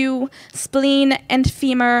 and you, spleen and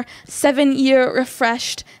femur, 7-year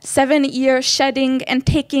refreshed, 7-year shedding and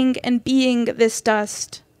taking and being this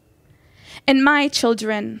dust. And my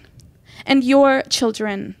children, and your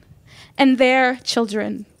children, and their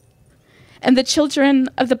children, and the children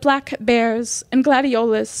of the black bears and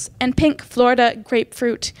gladiolus and pink Florida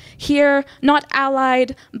grapefruit, here not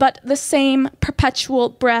allied, but the same perpetual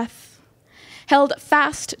breath, held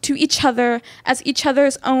fast to each other as each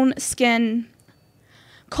other's own skin,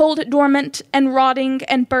 cold dormant and rotting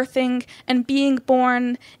and birthing and being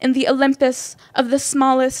born in the Olympus of the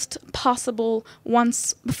smallest possible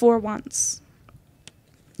once before once.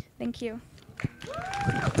 Thank you.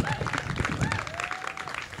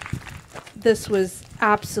 This was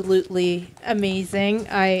absolutely amazing.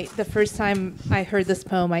 The first time I heard this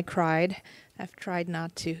poem, I cried. I've tried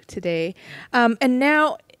not to today. And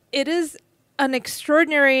now it is an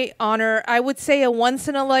extraordinary honor. I would say a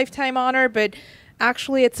once-in-a-lifetime honor, but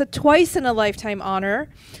Actually, it's a twice-in-a-lifetime honor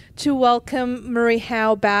to welcome Marie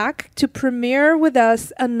Howe back to premiere with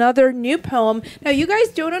us another new poem. Now, you guys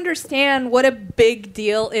don't understand what a big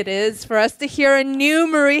deal it is for us to hear a new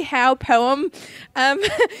Marie Howe poem.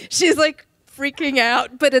 She's like freaking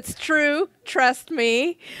out, but it's true. Trust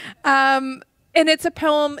me. And it's a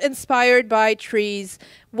poem inspired by trees.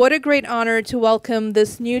 What a great honor to welcome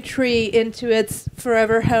this new tree into its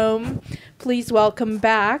forever home. Please welcome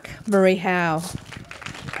back Marie Howe.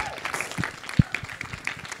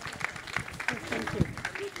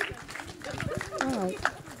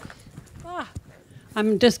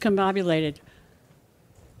 I'm discombobulated.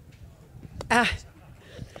 I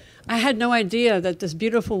had no idea that this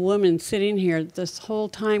beautiful woman sitting here this whole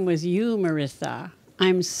time was you, Marissa.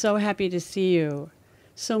 I'm so happy to see you.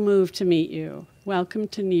 So moved to meet you. Welcome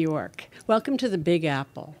to New York. Welcome to the Big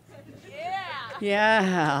Apple. Yeah.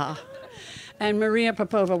 Yeah. And Maria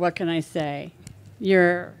Popova, what can I say?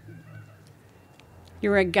 You're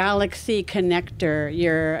a galaxy connector.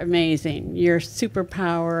 You're amazing. Your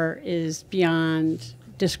superpower is beyond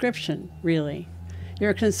description, really. You're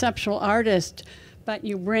a conceptual artist, but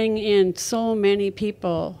you bring in so many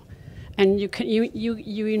people, and you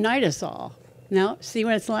unite us all. No? See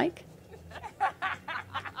what it's like?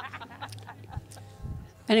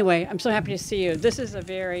 Anyway, I'm so happy to see you. This is a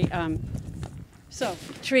very, so,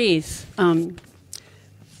 trees.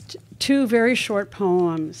 Two very short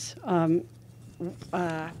poems.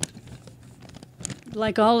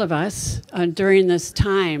 Like all of us, during this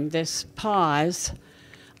time, this pause,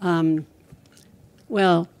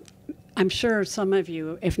 well, I'm sure some of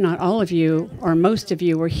you, if not all of you, or most of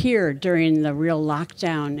you, were here during the real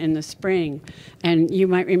lockdown in the spring. And you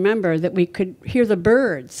might remember that we could hear the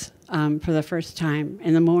birds for the first time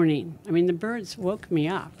in the morning. I mean, the birds woke me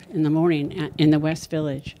up in the morning in the West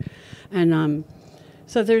Village. And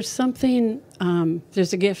so there's something,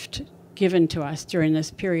 there's a gift given to us during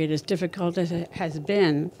this period, as difficult as it has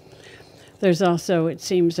been. There's also, it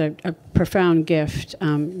seems, a profound gift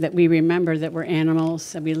that we remember that we're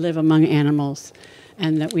animals, that we live among animals,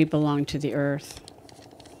 and that we belong to the earth.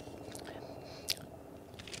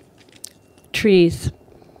 Trees.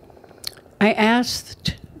 I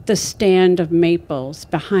asked the stand of maples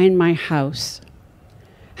behind my house,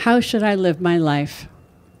 how should I live my life?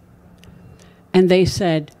 And they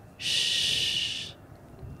said, shh.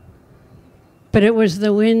 But it was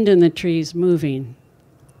the wind in the trees moving.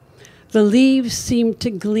 The leaves seemed to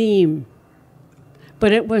gleam,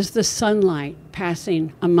 but it was the sunlight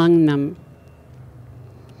passing among them.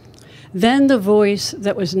 Then the voice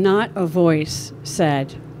that was not a voice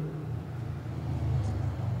said,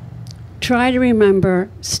 try to remember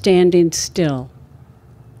standing still,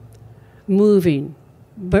 moving,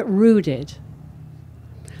 but rooted.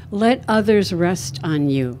 Let others rest on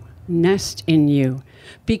you, nest in you,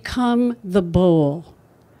 become the bowl,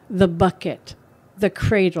 the bucket, the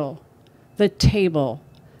cradle, the table,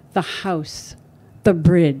 the house, the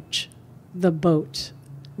bridge, the boat,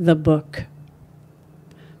 the book.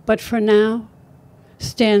 But for now,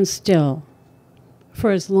 stand still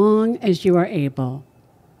for as long as you are able,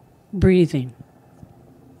 breathing.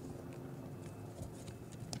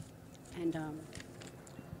 And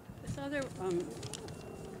this other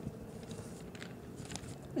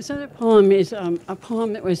poem is a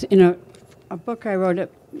poem that was in a book I wrote a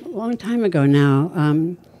long time ago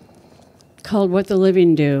now, called What the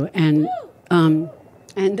Living Do. And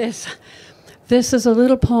this is a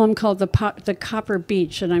little poem called the Copper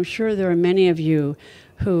Beech, and I'm sure there are many of you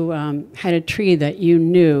who had a tree that you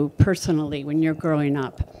knew personally when you're growing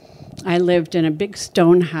up. I lived in a big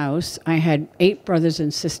stone house. I had 8 brothers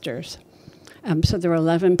and sisters. So there were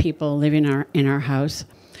 11 people living in our house.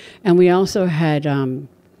 And we also had,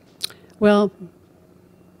 well,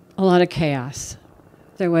 a lot of chaos.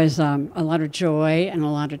 There was a lot of joy and a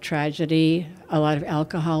lot of tragedy, a lot of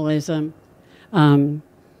alcoholism, and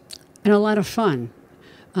a lot of fun.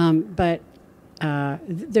 But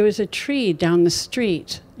there was a tree down the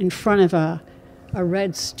street in front of a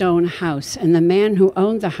red stone house, and the man who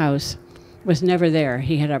owned the house was never there.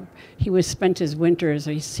 He spent his winters,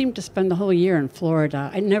 or he seemed to spend the whole year in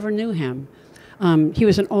Florida. I never knew him. He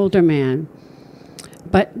was an older man.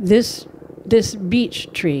 But this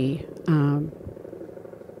beech tree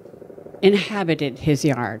inhabited his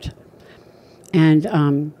yard,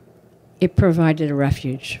 and it provided a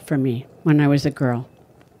refuge for me when I was a girl.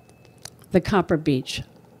 The Copper Beech.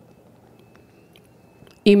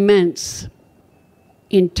 Immense,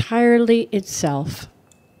 entirely itself,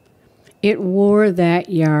 it wore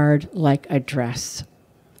that yard like a dress,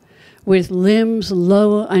 with limbs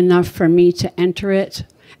low enough for me to enter it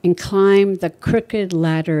and climb the crooked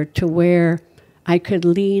ladder to where, I could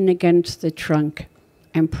lean against the trunk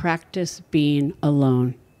and practice being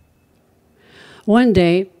alone. One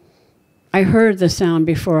day, I heard the sound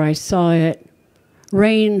before I saw it.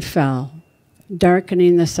 Rain fell,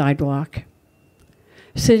 darkening the sidewalk.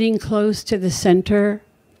 Sitting close to the center,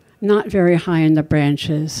 not very high in the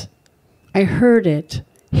branches, I heard it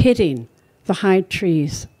hitting the high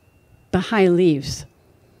trees, the high leaves,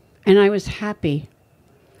 and I was happy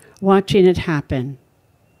watching it happen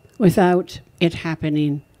without it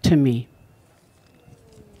happening to me.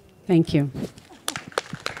 Thank you.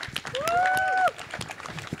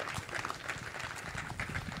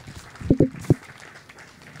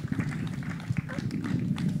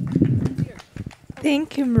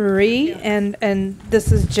 Thank you, Marie, and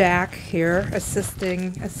this is Jack here,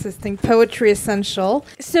 assisting Poetry Essential.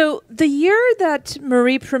 So the year that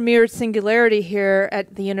Marie premiered Singularity here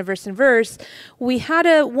at the Universe in Verse, we had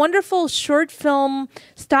a wonderful short film,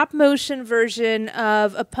 stop-motion version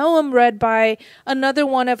of a poem read by another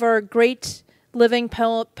one of our great living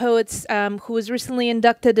poets who was recently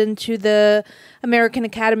inducted into the American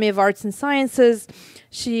Academy of Arts and Sciences.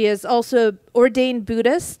 She is also an ordained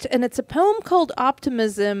Buddhist, and it's a poem called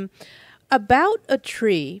Optimism about a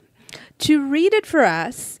tree. To read it for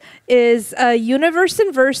us is a Universe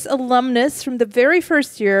in Verse alumnus from the very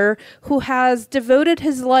first year who has devoted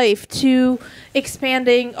his life to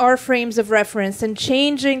expanding our frames of reference and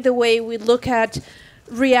changing the way we look at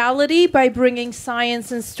reality by bringing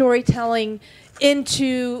science and storytelling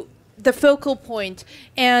into the focal point.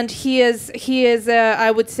 And he is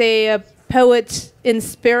I would say, a poet in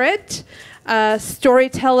spirit,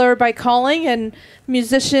 storyteller by calling, and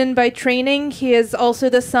musician by training. He is also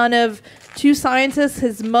the son of two scientists.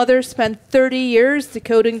 His mother spent 30 years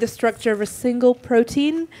decoding the structure of a single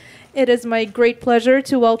protein. It is my great pleasure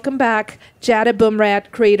to welcome back Jad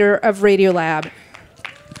Abumrad, creator of Radiolab.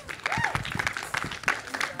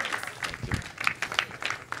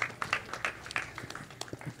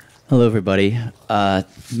 Hello, everybody.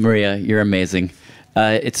 Maria, you're amazing.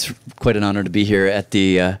 It's quite an honor to be here at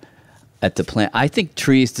the plant. I think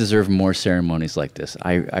trees deserve more ceremonies like this.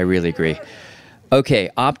 I really agree. Okay,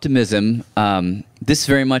 Optimism. This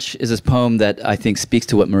very much is a poem that I think speaks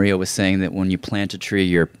to what Maria was saying, that when you plant a tree,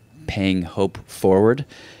 you're paying hope forward.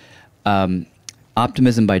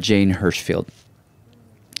 Optimism by Jane Hirschfield.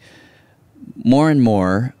 More and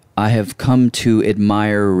more, I have come to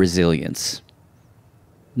admire resilience.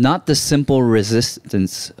 Not the simple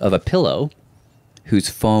resistance of a pillow, whose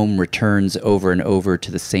foam returns over and over to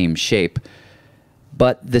the same shape,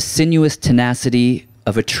 but the sinuous tenacity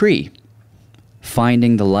of a tree.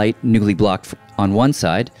 Finding the light newly blocked on one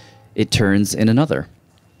side, it turns in another.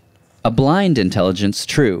 A blind intelligence,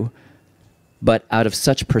 true, but out of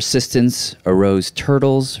such persistence arose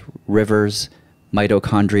turtles, rivers,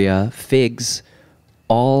 mitochondria, figs,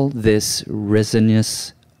 all this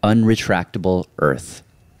resinous, unretractable earth.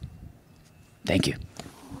 Thank you.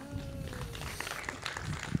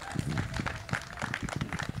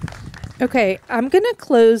 Okay, I'm going to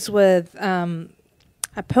close with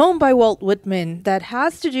a poem by Walt Whitman that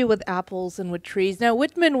has to do with apples and with trees. Now,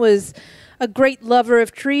 Whitman was a great lover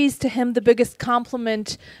of trees. To him, the biggest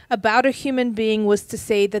compliment about a human being was to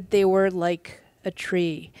say that they were like a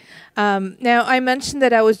tree. Now, I mentioned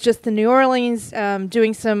that I was just in New Orleans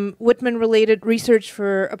doing some Whitman-related research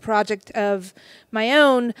for a project of my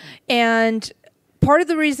own, and part of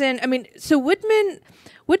the reason, so Whitman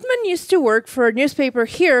used to work for a newspaper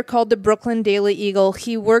here called the Brooklyn Daily Eagle.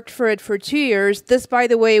 He worked for it for 2 years. This, by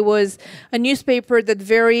the way, was a newspaper that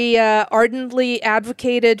very ardently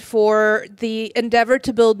advocated for the endeavor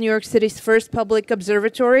to build New York City's first public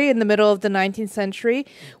observatory in the middle of the 19th century,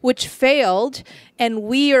 which failed. And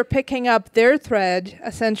we are picking up their thread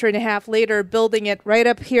a century and a half later, building it right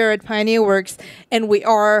up here at Pioneer Works, and we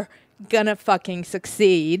are gonna fucking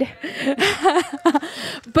succeed.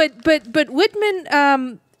 but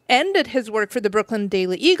Whitman ended his work for the Brooklyn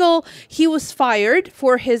Daily Eagle. He was fired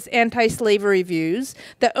for his anti-slavery views.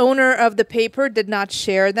 The owner of the paper did not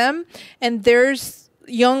share them, and there's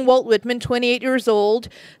young Walt Whitman, 28 years old,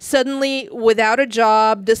 suddenly without a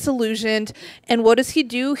job, disillusioned. And what does he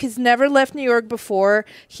do? He's never left New York before.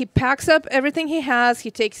 He packs up everything he has.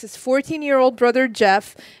 He takes his 14-year-old brother,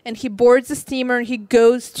 Jeff, and he boards a steamer and he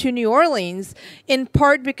goes to New Orleans, in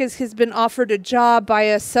part because he's been offered a job by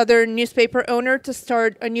a Southern newspaper owner to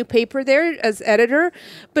start a new paper there as editor.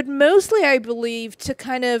 But mostly, I believe, to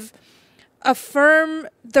kind of affirm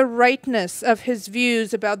the rightness of his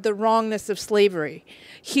views about the wrongness of slavery.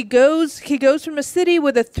 He goes from a city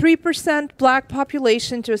with a 3% black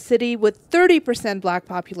population to a city with 30% black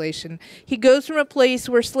population. He goes from a place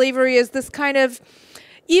where slavery is this kind of,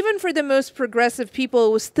 even for the most progressive people,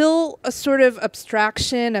 it was still a sort of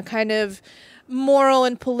abstraction, a kind of moral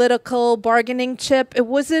and political bargaining chip. It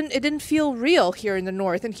didn't feel real here in the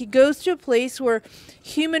North. And he goes to a place where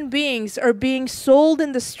human beings are being sold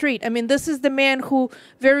in the street. I mean, this is the man who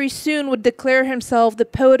very soon would declare himself the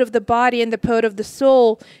poet of the body and the poet of the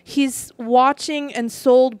soul. He's watching and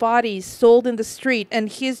sold bodies sold in the street, and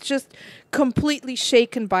he's just completely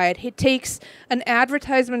shaken by it. He takes an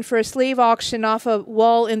advertisement for a slave auction off a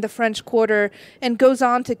wall in the French Quarter and goes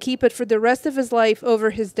on to keep it for the rest of his life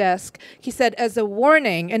over his desk. He said as a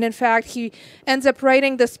warning, and in fact he ends up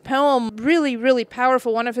writing this poem, really, really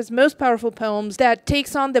powerful, one of his most powerful poems, that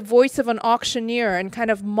takes on the voice of an auctioneer and kind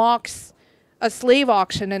of mocks a slave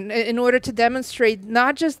auction, and in order to demonstrate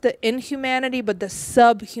not just the inhumanity but the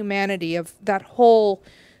subhumanity of that whole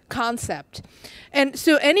concept. And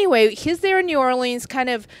so anyway, he's there in New Orleans, kind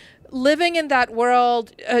of living in that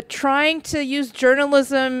world, trying to use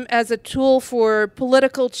journalism as a tool for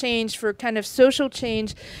political change, for kind of social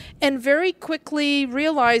change, and very quickly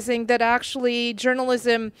realizing that actually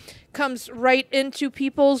journalism comes right into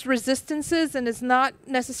people's resistances and is not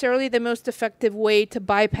necessarily the most effective way to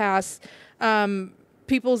bypass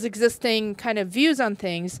people's existing kind of views on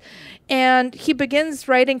things. And he begins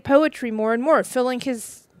writing poetry more and more, filling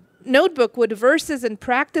his notebook with verses and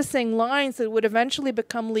practicing lines that would eventually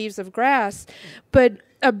become Leaves of Grass. But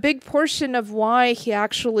a big portion of why he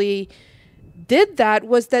actually did that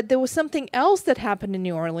was that there was something else that happened in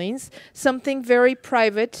New Orleans, something very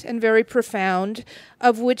private and very profound,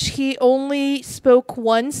 of which he only spoke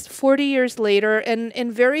once 40 years later and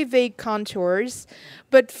in very vague contours.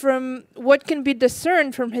 But from what can be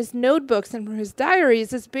discerned from his notebooks and from his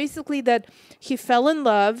diaries is basically that he fell in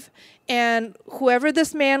love, and whoever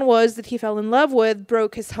this man was that he fell in love with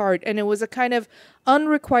broke his heart. And it was a kind of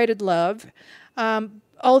unrequited love.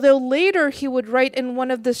 Although later he would write in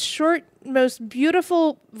one of the short, most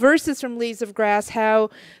beautiful verses from Leaves of Grass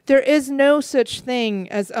how there is no such thing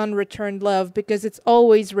as unreturned love because it's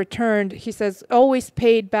always returned. He says, always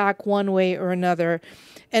paid back one way or another.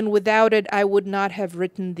 And without it, I would not have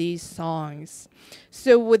written these songs.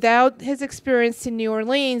 So without his experience in New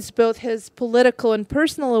Orleans, both his political and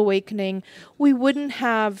personal awakening, we wouldn't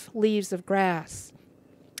have Leaves of Grass.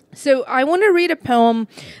 So I want to read a poem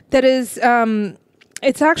that is,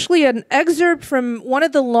 it's actually an excerpt from one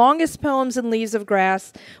of the longest poems in Leaves of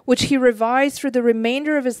Grass, which he revised for the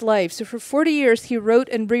remainder of his life. So for 40 years, he wrote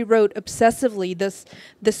and rewrote obsessively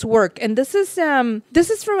this work. And this is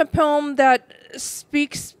from a poem that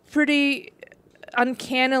speaks pretty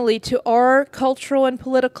uncannily to our cultural and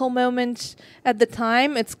political moment at the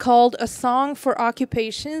time. It's called A Song for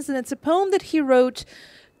Occupations, and it's a poem that he wrote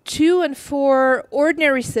to and for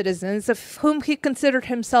ordinary citizens, of whom he considered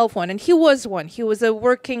himself one. And he was one. He was a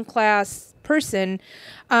working class person.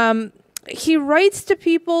 He writes to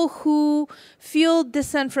people who feel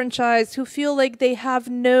disenfranchised, who feel like they have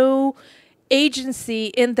no agency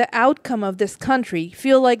in the outcome of this country,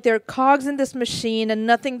 feel like they're cogs in this machine and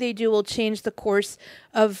nothing they do will change the course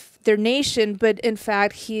of their nation. But in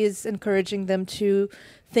fact, he is encouraging them to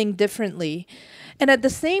think differently. And at the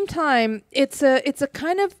same time, it's a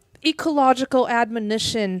kind of ecological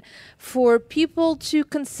admonition for people to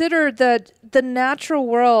consider that the natural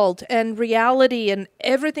world and reality and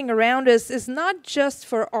everything around us is not just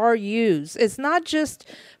for our use. It's not just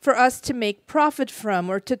for us to make profit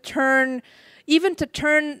from or to turn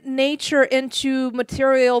nature into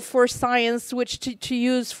material for science, which to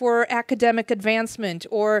use for academic advancement,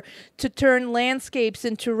 or to turn landscapes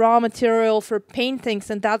into raw material for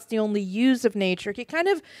paintings, and that's the only use of nature. He kind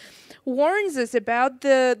of warns us about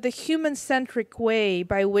the human-centric way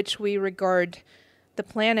by which we regard the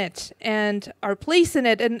planet and our place in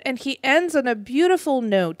it. And he ends on a beautiful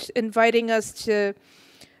note, inviting us to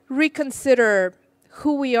reconsider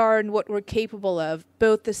who we are and what we're capable of,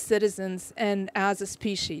 both as citizens and as a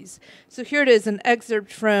species. So here it is, an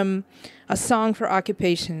excerpt from A Song for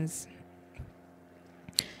Occupations.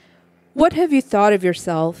 What have you thought of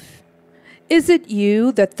yourself? Is it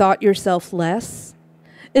you that thought yourself less?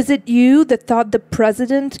 Is it you that thought the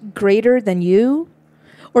president greater than you?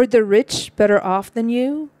 Or the rich better off than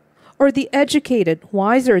you? Or the educated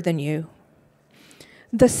wiser than you?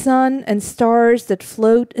 The sun and stars that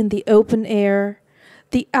float in the open air,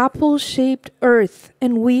 the apple-shaped earth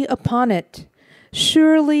and we upon it.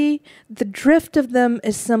 Surely the drift of them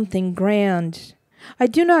is something grand. I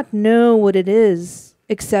do not know what it is,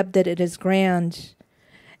 except that it is grand,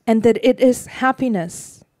 and that it is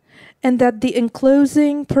happiness, and that the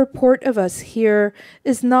enclosing purport of us here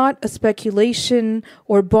is not a speculation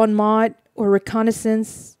or bon mot or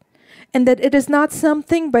reconnaissance. and that it is not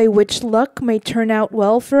something by which luck may turn out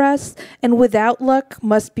well for us, and without luck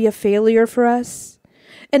must be a failure for us,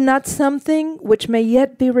 and not something which may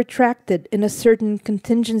yet be retracted in a certain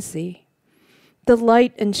contingency. The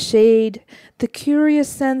light and shade, the curious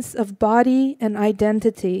sense of body and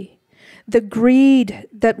identity, the greed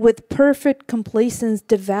that with perfect complacence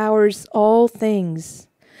devours all things,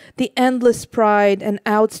 the endless pride and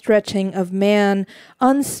outstretching of man,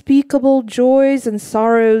 unspeakable joys and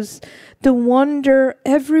sorrows, the wonder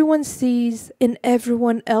everyone sees in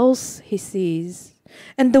everyone else he sees,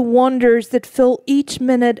 and the wonders that fill each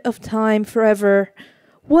minute of time forever,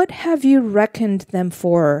 what have you reckoned them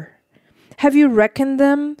for? Have you reckoned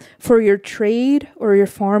them for your trade or your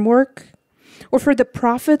farm work, or for the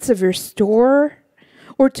profits of your store,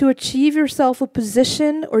 or to achieve yourself a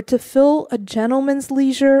position, or to fill a gentleman's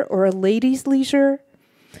leisure or a lady's leisure?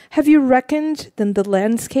 Have you reckoned that the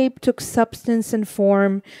landscape took substance and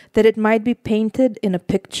form that it might be painted in a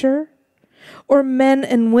picture? Or men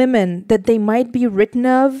and women that they might be written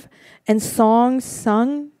of and songs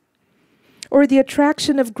sung? Or the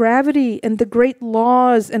attraction of gravity and the great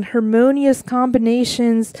laws and harmonious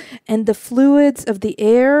combinations and the fluids of the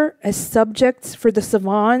air as subjects for the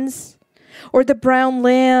savants? Or the brown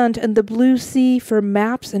land and the blue sea for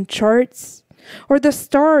maps and charts? Or the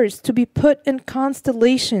stars to be put in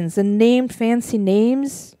constellations and named fancy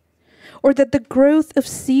names? Or that the growth of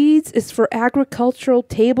seeds is for agricultural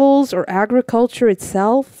tables or agriculture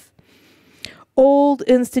itself? Old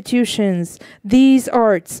institutions, these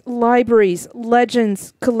arts, libraries,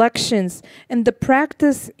 legends, collections, and the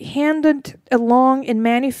practice handed along in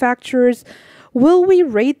manufacturers, will we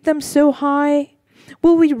rate them so high?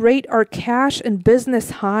 Will we rate our cash and business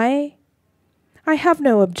high? I have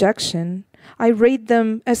no objection. I rate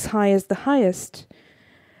them as high as the highest.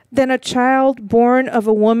 Then a child born of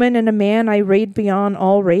a woman and a man I rate beyond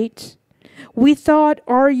all rate. We thought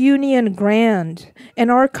our union grand and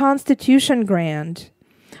our constitution grand.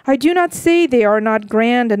 I do not say they are not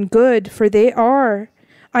grand and good, for they are.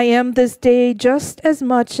 I am this day just as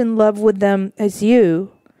much in love with them as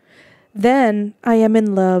you. Then I am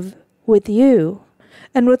in love with you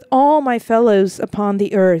and with all my fellows upon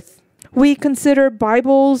the earth. We consider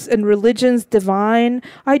Bibles and religions divine.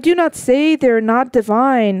 I do not say they are not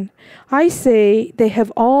divine. I say they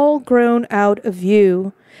have all grown out of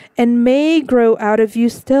you and may grow out of you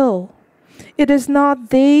still. It is not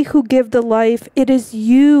they who give the life, it is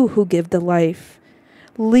you who give the life.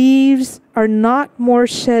 Leaves are not more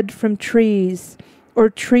shed from trees, or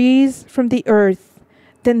trees from the earth,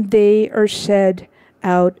 than they are shed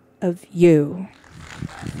out of you.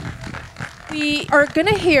 We are going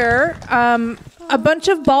to hear a bunch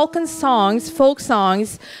of Balkan songs, folk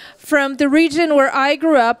songs, from the region where I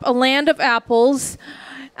grew up, a land of apples,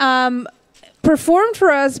 performed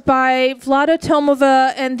for us by Vlada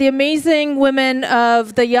Tomova and the amazing women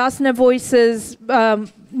of the Yasna Voices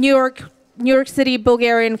New York City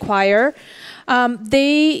Bulgarian choir.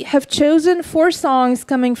 They have chosen 4 songs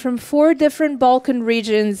coming from 4 different Balkan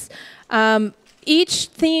regions, each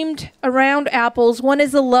themed around apples. One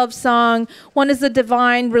is a love song, one is a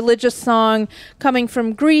divine religious song coming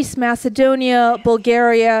from Greece, Macedonia,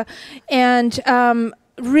 Bulgaria, and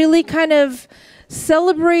really kind of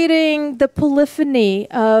celebrating the polyphony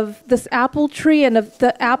of this apple tree and of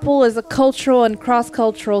the apple as a cultural and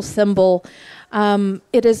cross-cultural symbol.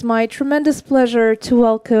 It is my tremendous pleasure to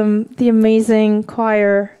welcome the amazing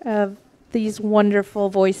choir of these wonderful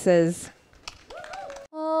voices.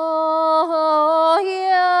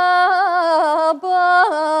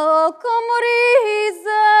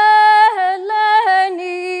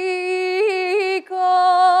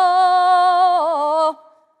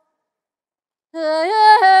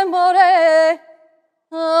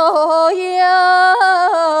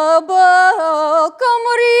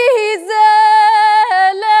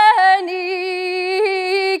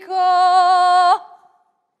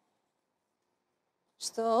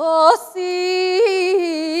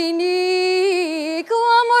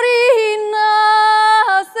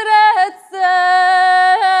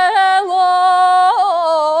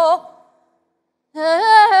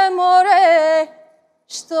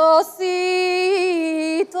 Что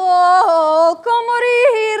си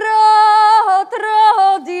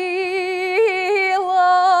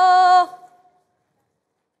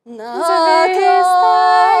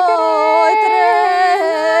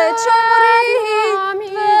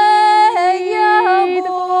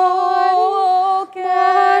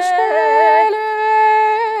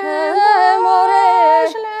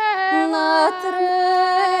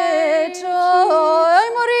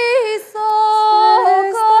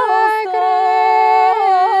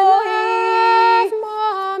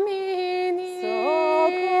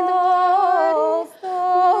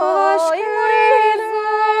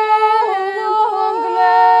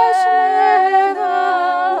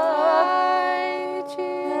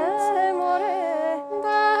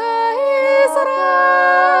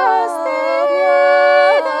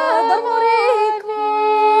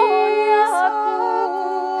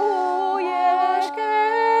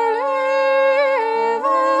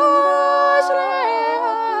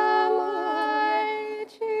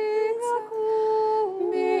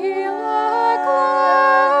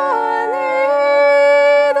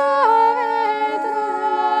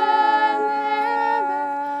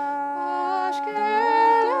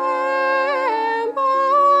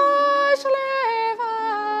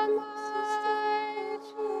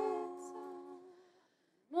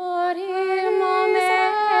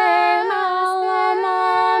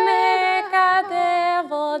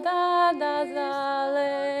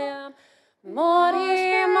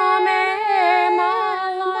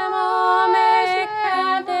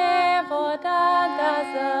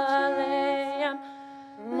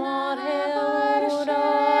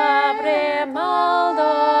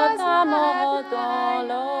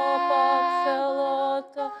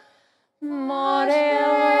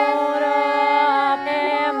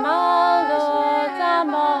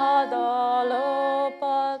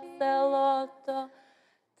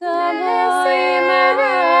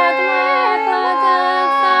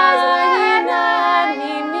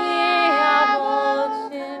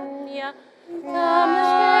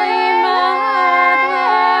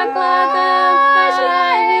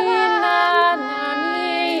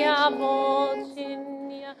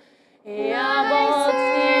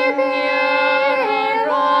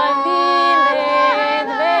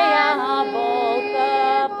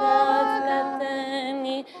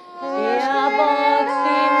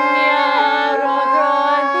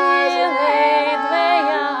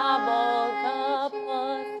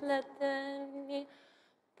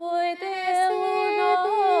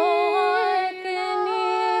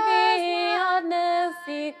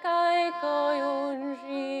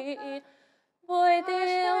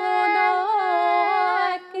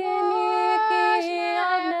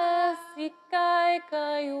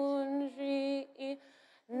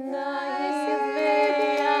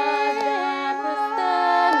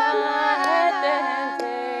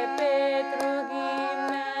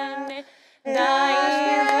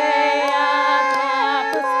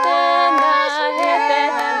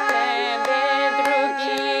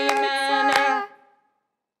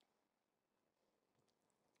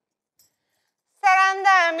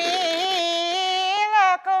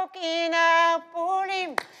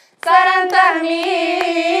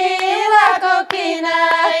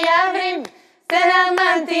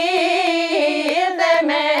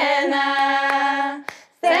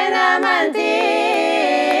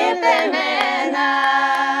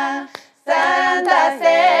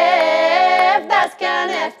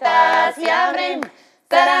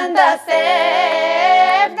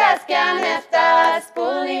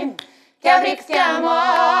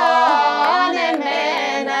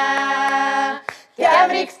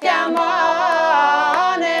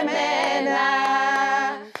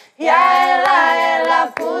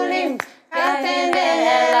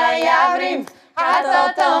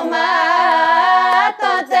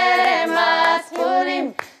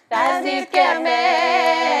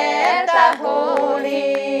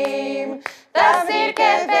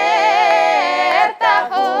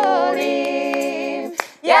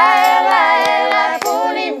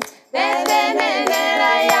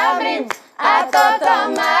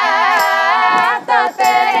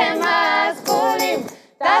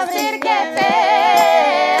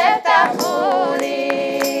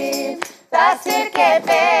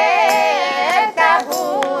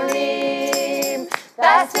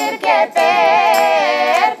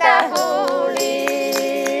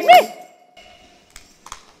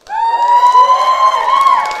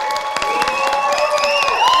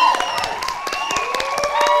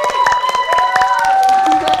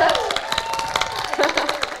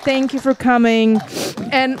Thank you for coming.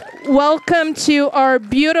 And welcome to our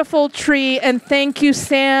beautiful tree. And thank you,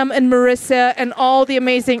 Sam and Marissa and all the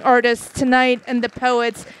amazing artists tonight and the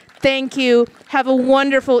poets. Thank you. Have a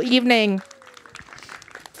wonderful evening.